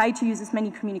 We tried to use as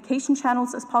many communication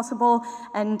channels as possible,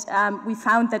 and we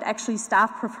found that actually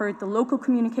staff preferred the local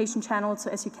communication channels.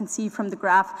 So as you can see from the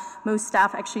graph, most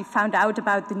staff actually found out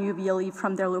about the new VLE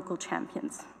from their local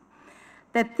champions.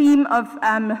 That theme of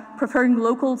preferring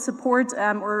local support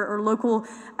or local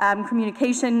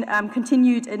communication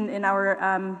continued in our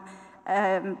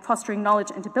fostering knowledge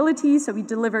and ability. So we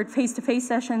delivered face-to-face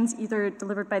sessions, either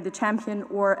delivered by the champion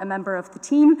or a member of the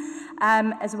team,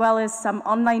 as well as some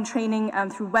online training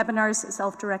through webinars, a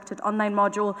self-directed online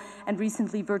module, and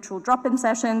recently virtual drop-in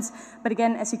sessions. But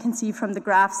again, as you can see from the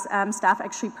graphs, staff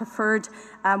actually preferred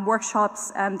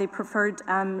workshops, they preferred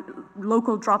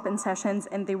local drop-in sessions,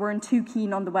 and they weren't too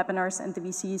keen on the webinars and the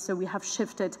VC, so we have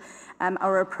shifted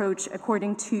our approach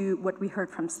according to what we heard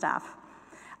from staff.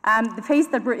 The phase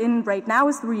that we're in right now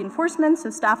is the reinforcement,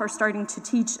 so staff are starting to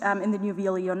teach in the new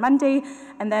VLE on Monday,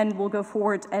 and then we'll go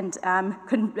forward and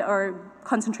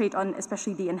concentrate on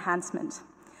especially the enhancement.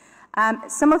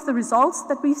 Some of the results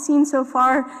that we've seen so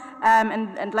far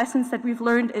and lessons that we've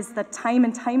learned is that time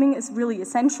and timing is really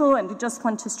essential, and we just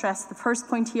want to stress the first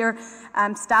point here.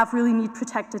 Staff really need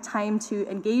protected time to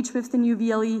engage with the new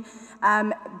VLE.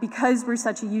 Because we're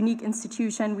such a unique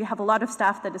institution, we have a lot of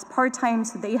staff that is part-time,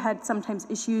 so they had sometimes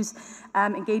issues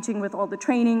engaging with all the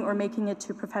training or making it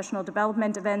to professional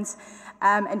development events.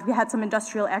 And we had some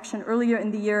industrial action earlier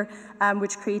in the year,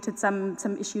 which created some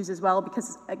issues as well,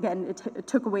 because again, it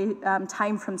took away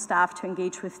time from staff to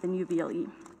engage with the new VLE.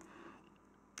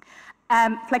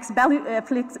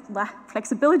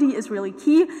 Flexibility is really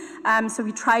key, so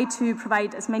we try to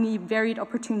provide as many varied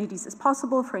opportunities as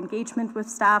possible for engagement with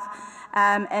staff,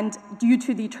 and due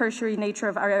to the tertiary nature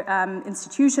of our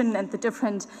institution and the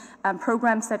different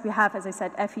programs that we have, as I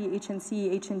said, FE,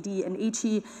 HNC, HND, and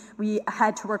HE, we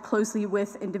had to work closely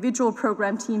with individual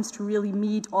program teams to really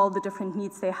meet all the different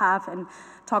needs they have and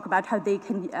talk about how they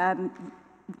can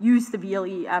use the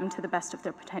VLE to the best of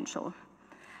their potential.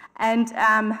 And,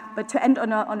 but to end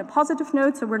on a positive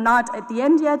note, so we're not at the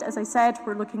end yet, as I said,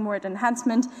 we're looking more at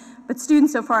enhancement, but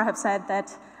students so far have said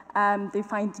that they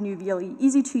find the new VLE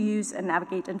easy to use and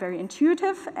navigate and very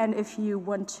intuitive. And if you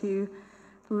want to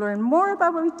learn more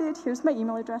about what we did, here's my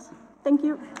email address. Thank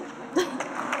you.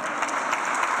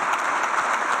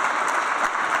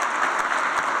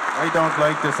 I don't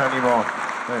like this anymore.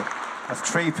 That's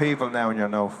 3 people now and you're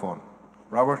no fun.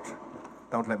 Robert,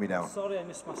 don't let me down. Sorry, I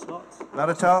missed my slot.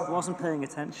 Not at all. I wasn't paying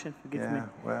attention, forgive me. Yeah,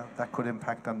 well, that could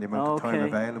impact on the amount of time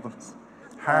available.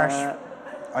 Harsh. Harsh.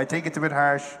 I think it's a bit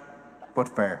harsh, but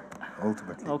fair,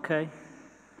 ultimately. Okay.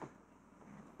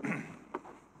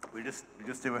 We'll just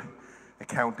do a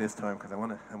count this time because I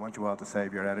want you all to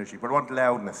save your energy. But I want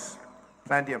loudness.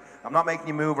 Plenty of. I'm not making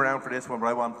you move around for this one, but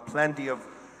I want plenty of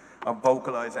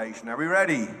vocalization. Are we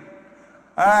ready?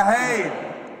 Hey,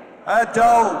 a do.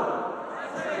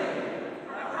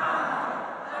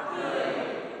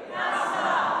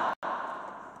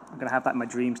 I'm going to have that in my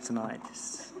dreams tonight.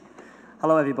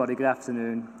 Hello, everybody. Good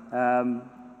afternoon.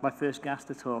 My first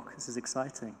Gasta talk. This is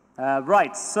exciting.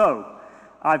 Right, so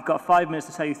I've got 5 minutes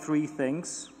to tell you 3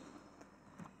 things.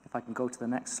 If I can go to the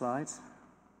next slide.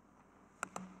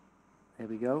 There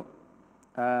we go.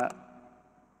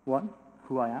 1,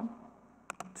 who I am.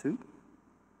 2,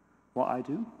 what I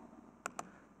do.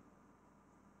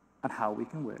 And how we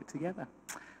can work together.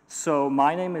 So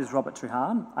my name is Robert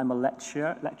Trehan. I'm a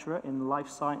lecturer in life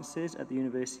sciences at the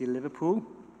University of Liverpool.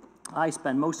 I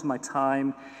spend most of my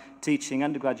time teaching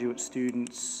undergraduate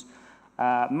students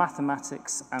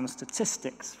mathematics and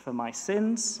statistics for my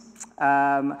sins.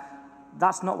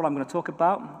 That's not what I'm going to talk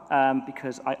about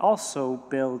because I also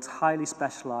build highly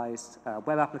specialized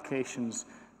web applications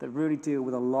that really deal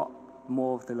with a lot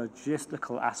more of the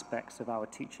logistical aspects of our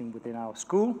teaching within our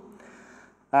school.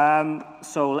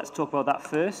 So let's talk about that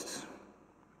first.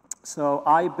 So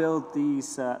I build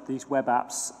these web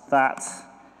apps that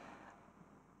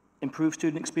improve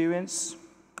student experience,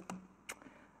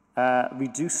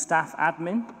 reduce staff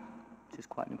admin, which is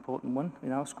quite an important one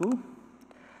in our school,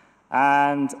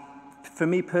 and for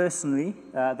me personally,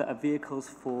 that are vehicles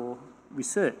for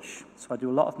research. So I do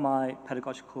a lot of my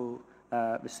pedagogical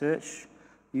research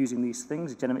using these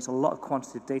things. It generates a lot of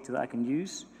quantitative data that I can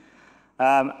use.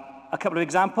 A couple of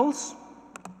examples.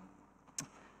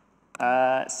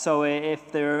 So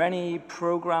if there are any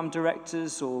program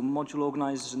directors or module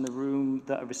organizers in the room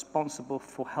that are responsible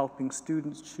for helping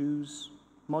students choose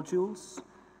modules,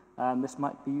 this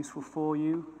might be useful for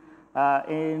you.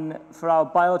 For our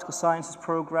biological sciences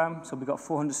program, so we've got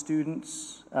 400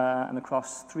 students, and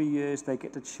across 3 years they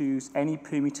get to choose any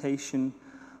permutation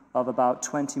of about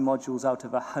 20 modules out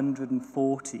of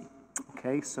 140.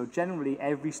 Okay, so generally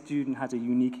every student has a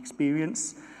unique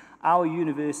experience. Our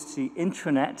university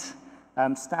intranet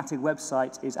static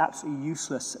website is absolutely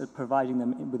useless at providing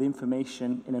them with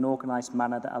information in an organized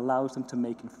manner that allows them to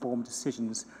make informed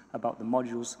decisions about the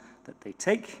modules that they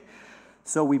take.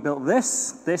 So we built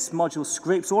this. This module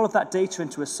scrapes all of that data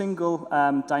into a single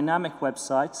dynamic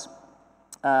website.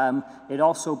 It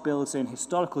also builds in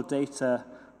historical data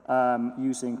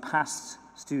using past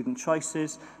student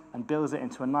choices and builds it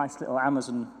into a nice little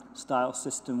Amazon-style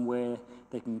system where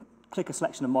they can click a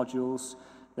selection of modules,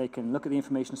 they can look at the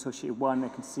information associated with one, they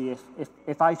can see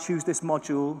if I choose this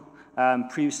module,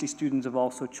 previously students have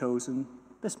also chosen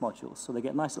this module. So they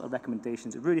get nice little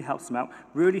recommendations. It really helps them out,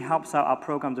 really helps out our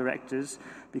program directors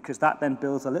because that then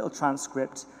builds a little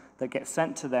transcript that gets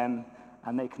sent to them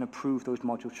and they can approve those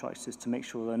module choices to make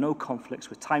sure there are no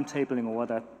conflicts with timetabling or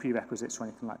other prerequisites or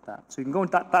anything like that. So you can go,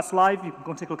 that's live, you can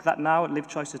go and take a look at that now at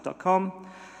livechoices.com.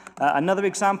 Another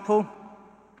example.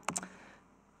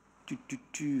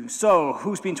 So,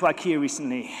 who's been to IKEA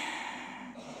recently?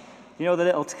 You know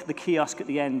the kiosk at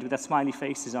the end with their smiley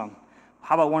faces on?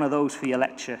 How about one of those for your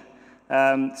lecture?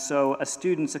 So as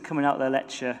students are coming out of their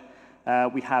lecture,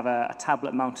 we have a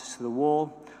tablet mounted to the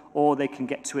wall, or they can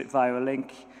get to it via a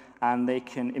link, and they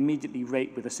can immediately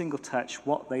rate with a single touch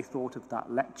what they thought of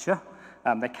that lecture.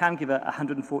 They can give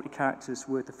 140 characters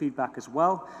worth of feedback as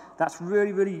well. That's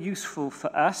really, really useful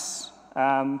for us,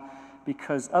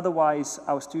 because otherwise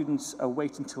our students are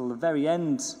waiting till the very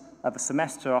end of a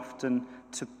semester often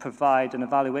to provide an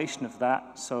evaluation of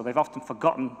that. So they've often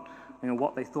forgotten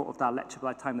what they thought of that lecture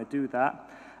by the time they do that.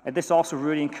 This also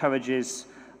really encourages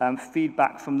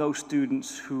feedback from those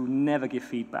students who never give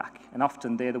feedback. And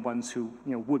often they're the ones who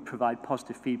would provide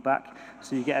positive feedback.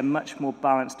 So you get a much more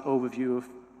balanced overview of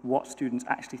what students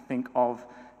actually think of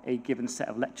a given set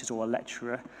of lectures or a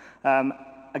lecturer.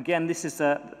 Again, this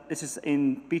is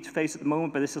in beta phase at the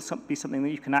moment, but this will be something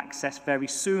that you can access very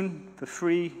soon for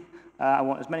free. I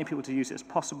want as many people to use it as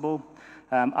possible.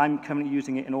 I'm currently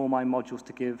using it in all my modules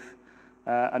to give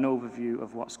an overview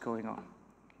of what's going on.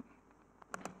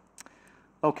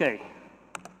 Okay,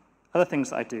 other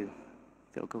things that I do.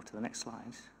 If it'll go to the next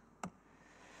slide.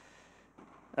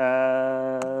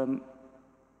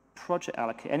 Project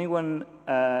allocate. Anyone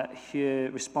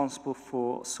here responsible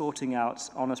for sorting out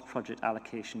honours project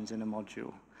allocations in a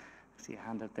module? See your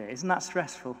hand up there. Isn't that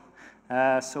stressful?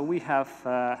 So we have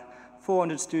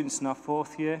 400 students in our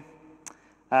 4th year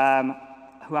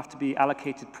who have to be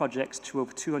allocated projects to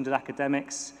over 200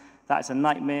 academics. That is a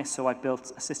nightmare, so I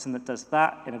built a system that does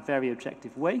that in a very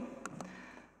objective way.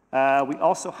 We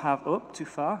also have, too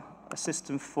far, a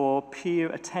system for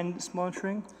peer attendance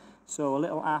monitoring. So a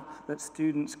little app that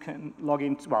students can log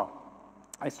into, well,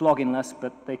 it's login-less,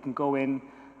 but they can go in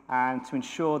and to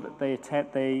ensure that they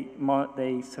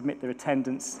submit their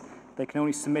attendance. They can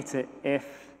only submit it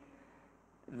if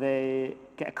they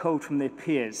get a code from their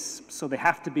peers. So they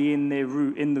have to be in the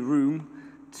room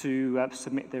to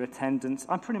submit their attendance.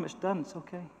 I'm pretty much done, it's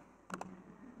okay.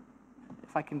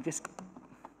 If I can just...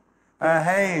 A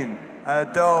hain, a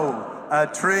doe, a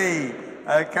tree,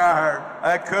 a car,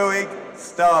 a cooig,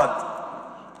 stud.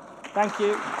 Thank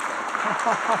you.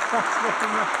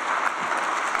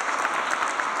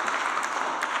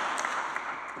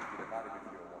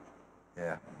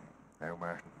 Yeah, now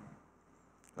Martin.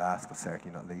 Last but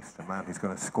certainly not least, the man who's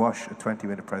going to squash a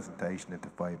 20-minute presentation into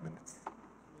 5 minutes.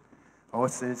 Oh,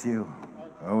 it's you.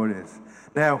 Oh, it is.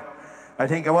 Now, I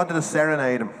think I wanted to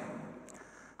serenade him.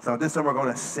 So this time we're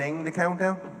going to sing the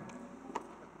countdown.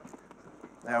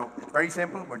 Now, it's very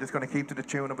simple. We're just going to keep to the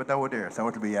tune of a doe there. So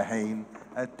it'll be a hain,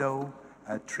 a doe,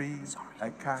 a tree, a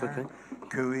car,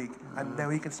 cooig, and now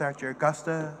you can start your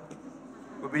Gasta.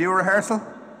 Will we do a rehearsal?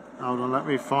 Hold on, let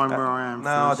me find where I am No,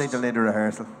 first. I think they'll need a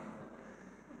rehearsal.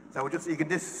 So you can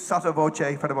just sotto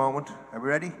voce for the moment. Are we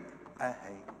ready? A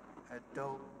hain, a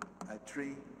doe, a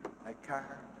tree, a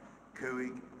car,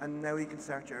 cooig, and now you can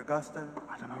start your Gasta.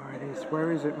 I don't know where it is.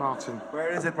 Where is it, Martin?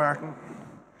 Where is it, Martin?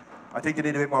 I think you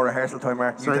need a bit more rehearsal time,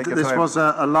 Martin. So this was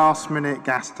a last-minute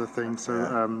Gasta thing,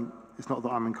 so it's not that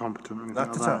I'm incompetent or anything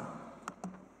Not like that.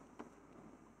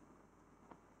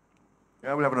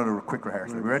 Yeah, we'll have another quick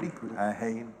rehearsal. Are we ready? A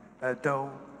hain, a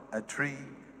doe, a tree,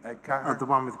 a car, the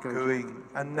one with cooig,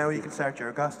 and now you can start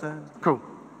your Gasta. Cool.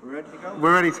 We're ready to go?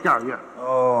 We're ready to go, yeah.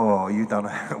 Oh, you don't know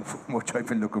how much I've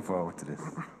been looking forward to this.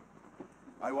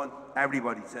 I want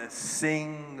everybody to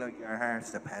sing like your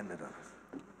heart's dependent on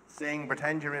it. Sing,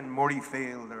 pretend you're in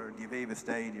Murrayfield or the Aviva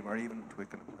Stadium or even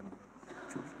Twickenham.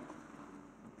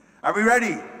 Are we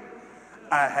ready?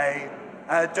 A hain,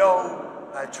 a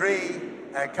doe, a tree,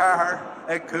 a car,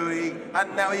 a cooig,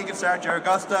 and now you can start your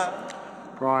Gasta.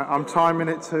 Right, I'm timing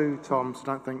it too, Tom, so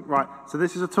don't think. Right, so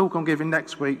this is a talk I'm giving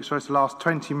next week. It's supposed to last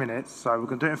 20 minutes, so we're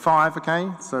going to do it in 5, okay?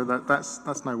 So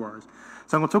that's no worries.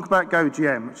 So I'm going to talk about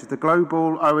GoGM, which is the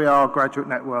Global OER Graduate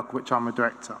Network, which I'm a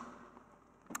director.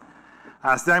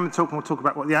 So the aim of the talk, we'll talk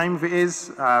about what the aim of it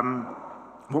is,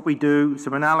 what we do,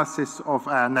 some analysis of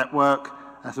our network,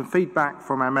 some feedback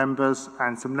from our members,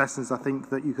 and some lessons I think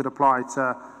that you could apply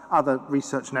to other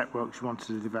research networks you wanted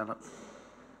to develop.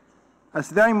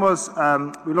 So the aim was,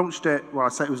 we launched it, well I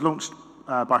say it was launched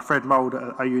by Fred Mould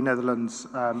at OU Netherlands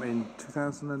in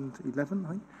 2011, I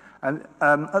think. And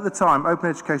at the time, open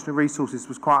educational resources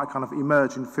was quite a kind of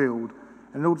emerging field.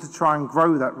 And in order to try and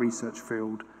grow that research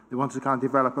field, they wanted to kind of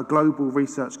develop a global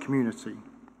research community.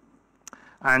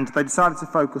 And they decided to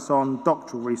focus on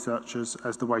doctoral researchers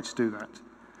as the way to do that.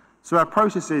 So our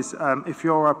process is, if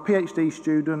you're a PhD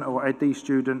student or EdD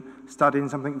student studying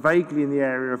something vaguely in the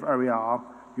area of OER,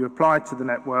 you apply to the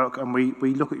network and we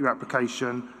look at your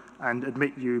application and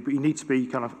admit you, but you need to be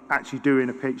kind of actually doing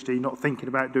a PhD, not thinking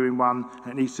about doing one,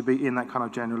 and it needs to be in that kind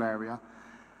of general area.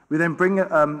 We then bring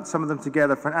some of them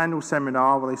together for an annual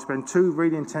seminar where they spend 2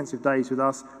 really intensive days with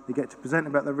us. They get to present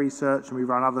about their research, and we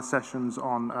run other sessions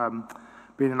on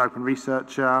being an open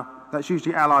researcher. That's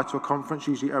usually allied to a conference,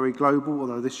 usually OE Global,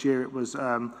 although this year it was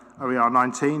OER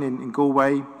 19 in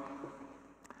Galway.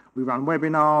 We run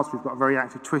webinars, we've got a very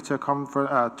active Twitter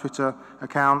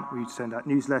account, we send out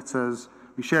newsletters,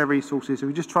 we share resources, so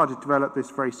we just try to develop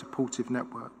this very supportive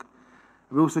network.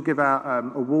 We also give out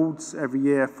awards every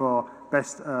year for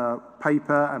best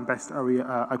paper and best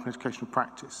open educational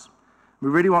practice. We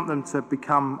really want them to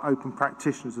become open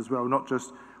practitioners as well, not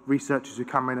just researchers who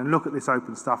come in and look at this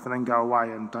open stuff and then go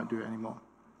away and don't do it anymore.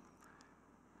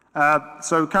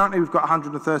 So currently we've got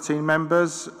 113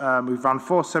 members. We've run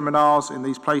 4 seminars in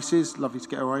these places, lovely to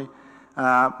get away.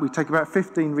 We take about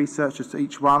 15 researchers to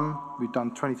each one. We've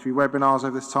done 23 webinars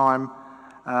over this time.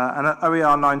 And at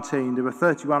OER 19, there were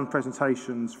 31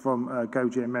 presentations from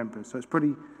GoGM members. So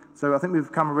so I think we've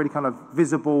become a really kind of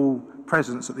visible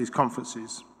presence at these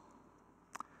conferences.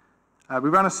 We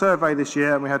ran a survey this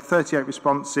year and we had 38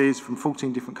 responses from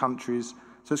 14 different countries.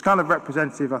 So it's kind of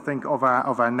representative, I think, of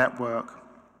our network.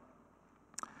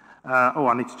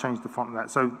 I need to change the font of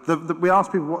that. So we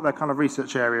asked people what their kind of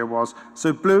research area was.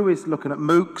 So blue is looking at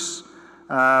MOOCs,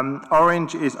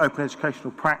 Orange is open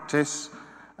educational practice.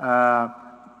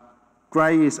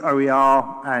 Grey is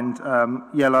OER, and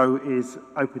yellow is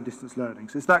open distance learning.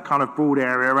 So it's that kind of broad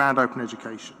area around open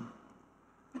education.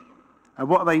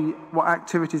 What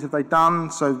activities have they done?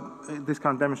 So this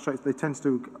kind of demonstrates they tend to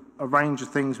do a range of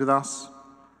things with us.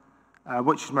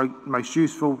 Which is most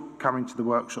useful? Coming to the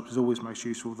workshops is always most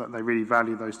useful, that they really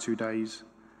value those 2 days.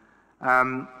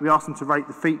 We ask them to rate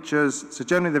the features. So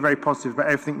generally they're very positive about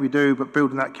everything we do, but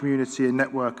building that community and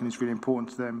networking is really important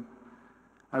to them.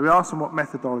 We ask them what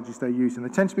methodologies they're using. They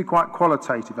tend to be quite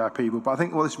qualitative, our people, but I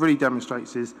think what this really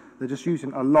demonstrates is they're just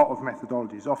using a lot of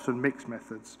methodologies, often mixed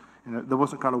methods. You know, there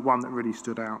wasn't kind of one that really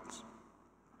stood out.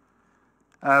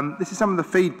 This is some of the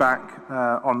feedback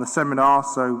on the seminar.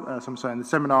 So, as I'm saying, the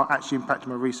seminar actually impacted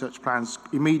my research plans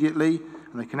immediately,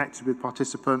 and they connected with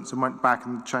participants and went back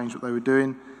and changed what they were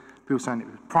doing. People saying it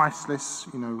was priceless.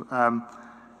 You know,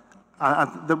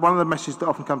 one of the messages that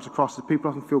often comes across is people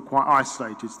often feel quite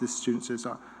isolated. This student says,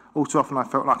 all too often I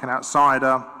felt like an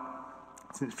outsider.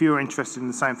 Since few are interested in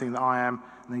the same thing that I am,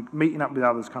 and meeting up with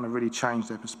others kind of really changed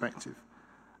their perspective.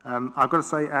 I've got to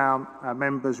say our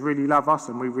members really love us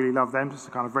and we really love them. It's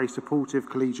a kind of very supportive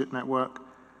collegiate network.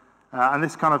 And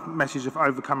this kind of message of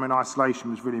overcoming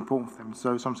isolation was really important for them.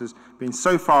 So someone says, being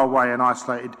so far away and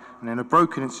isolated and in a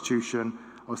broken institution,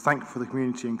 I was thankful for the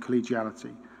community and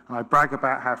collegiality. And I brag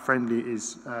about how friendly it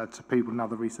is to people in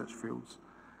other research fields.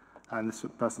 And this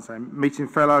person saying, meeting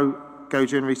fellow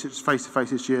GoGen researchers face-to-face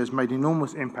this year has made an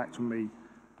enormous impact on me.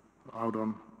 Hold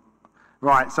on.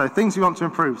 Right, so things we want to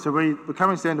improve. So we're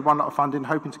coming to the end of one lot of funding,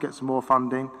 hoping to get some more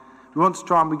funding. We want to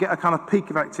try and we get a kind of peak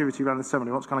of activity around the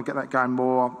seminar. We want to kind of get that going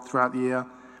more throughout the year.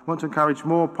 We want to encourage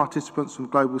more participants from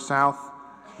Global South.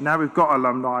 Now we've got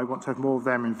alumni, we want to have more of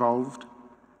them involved.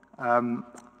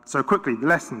 So quickly, the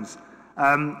lessons.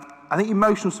 I think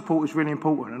emotional support is really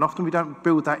important, and often we don't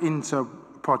build that into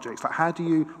projects. Like,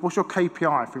 what's your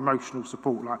KPI for emotional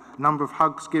support? Like, number of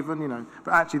hugs given, you know.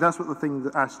 But actually, that's what the thing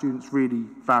that our students really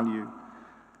value.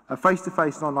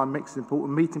 Face-to-face and online mix is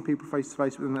important. Meeting people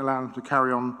face-to-face and allowing them to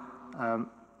carry on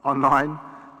online.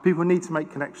 People need to make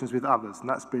connections with others, and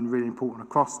that's been really important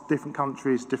across different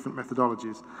countries, different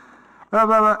methodologies.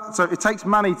 So it takes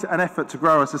money and effort to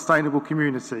grow a sustainable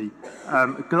community.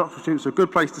 Doctoral students are a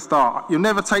good place to start. You'll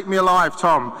never take me alive,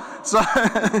 Tom. So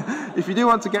if you do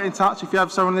want to get in touch, if you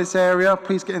have someone in this area,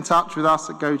 please get in touch with us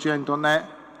at gogen.net.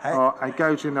 Or at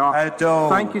GoGen.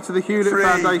 Thank you to the Hewlett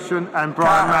Foundation and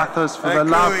Brian Mathers for the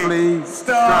lovely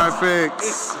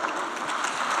graphics.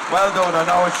 Well done. I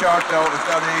know it's short though. It's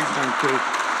not easy. Thank you.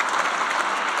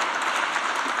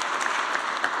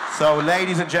 So,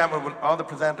 ladies and gentlemen, all the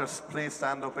presenters, please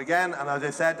stand up again. And as I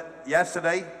said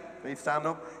yesterday, please stand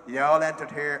up. You all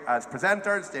entered here as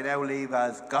presenters. They now leave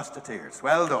as gustateers.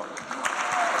 Well done.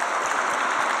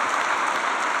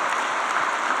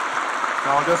 So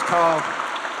I'll just call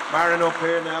Marin up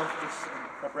here now, just in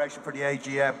preparation for the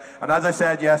AGM. And as I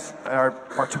said, yes,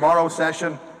 for tomorrow's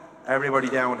session, everybody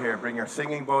down here, bring your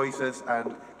singing voices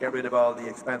and get rid of all the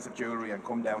expensive jewellery and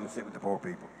come down and sit with the poor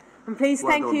people. And please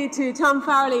thank you to Tom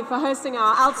Farrelly for hosting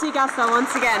our ALTC Gasta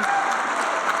once again.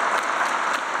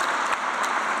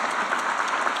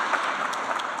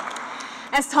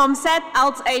 As Tom said,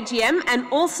 ALT's AGM and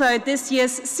also this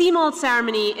year's CMALT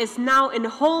ceremony is now in the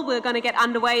hall. We're going to get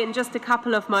underway in just a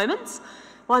couple of moments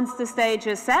once the stage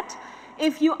is set.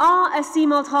 If you are a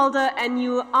CMALT holder and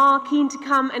you are keen to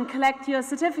come and collect your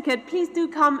certificate, please do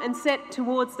come and sit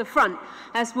towards the front,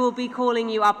 as we'll be calling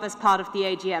you up as part of the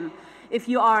AGM. If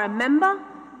you are a member,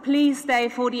 please stay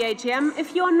for the AGM.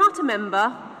 If you are not a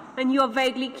member and you are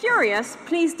vaguely curious,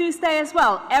 please do stay as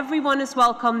well. Everyone is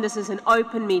welcome. This is an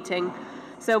open meeting.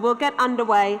 So we'll get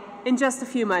underway in just a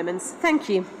few moments. Thank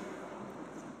you.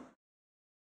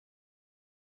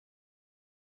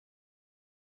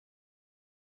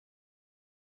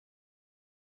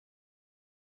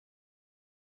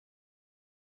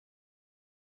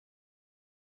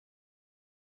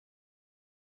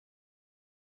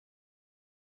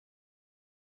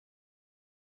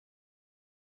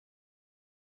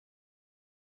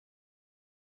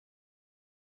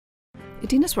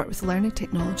 Edina's work with learning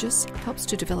technologists helps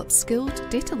to develop skilled,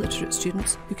 data-literate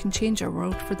students who can change our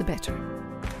world for the better.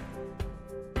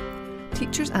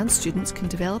 Teachers and students can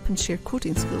develop and share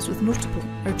coding skills with Notable,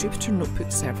 our Jupyter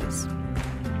Notebook service.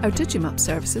 Our Digimap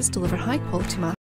services deliver high-quality math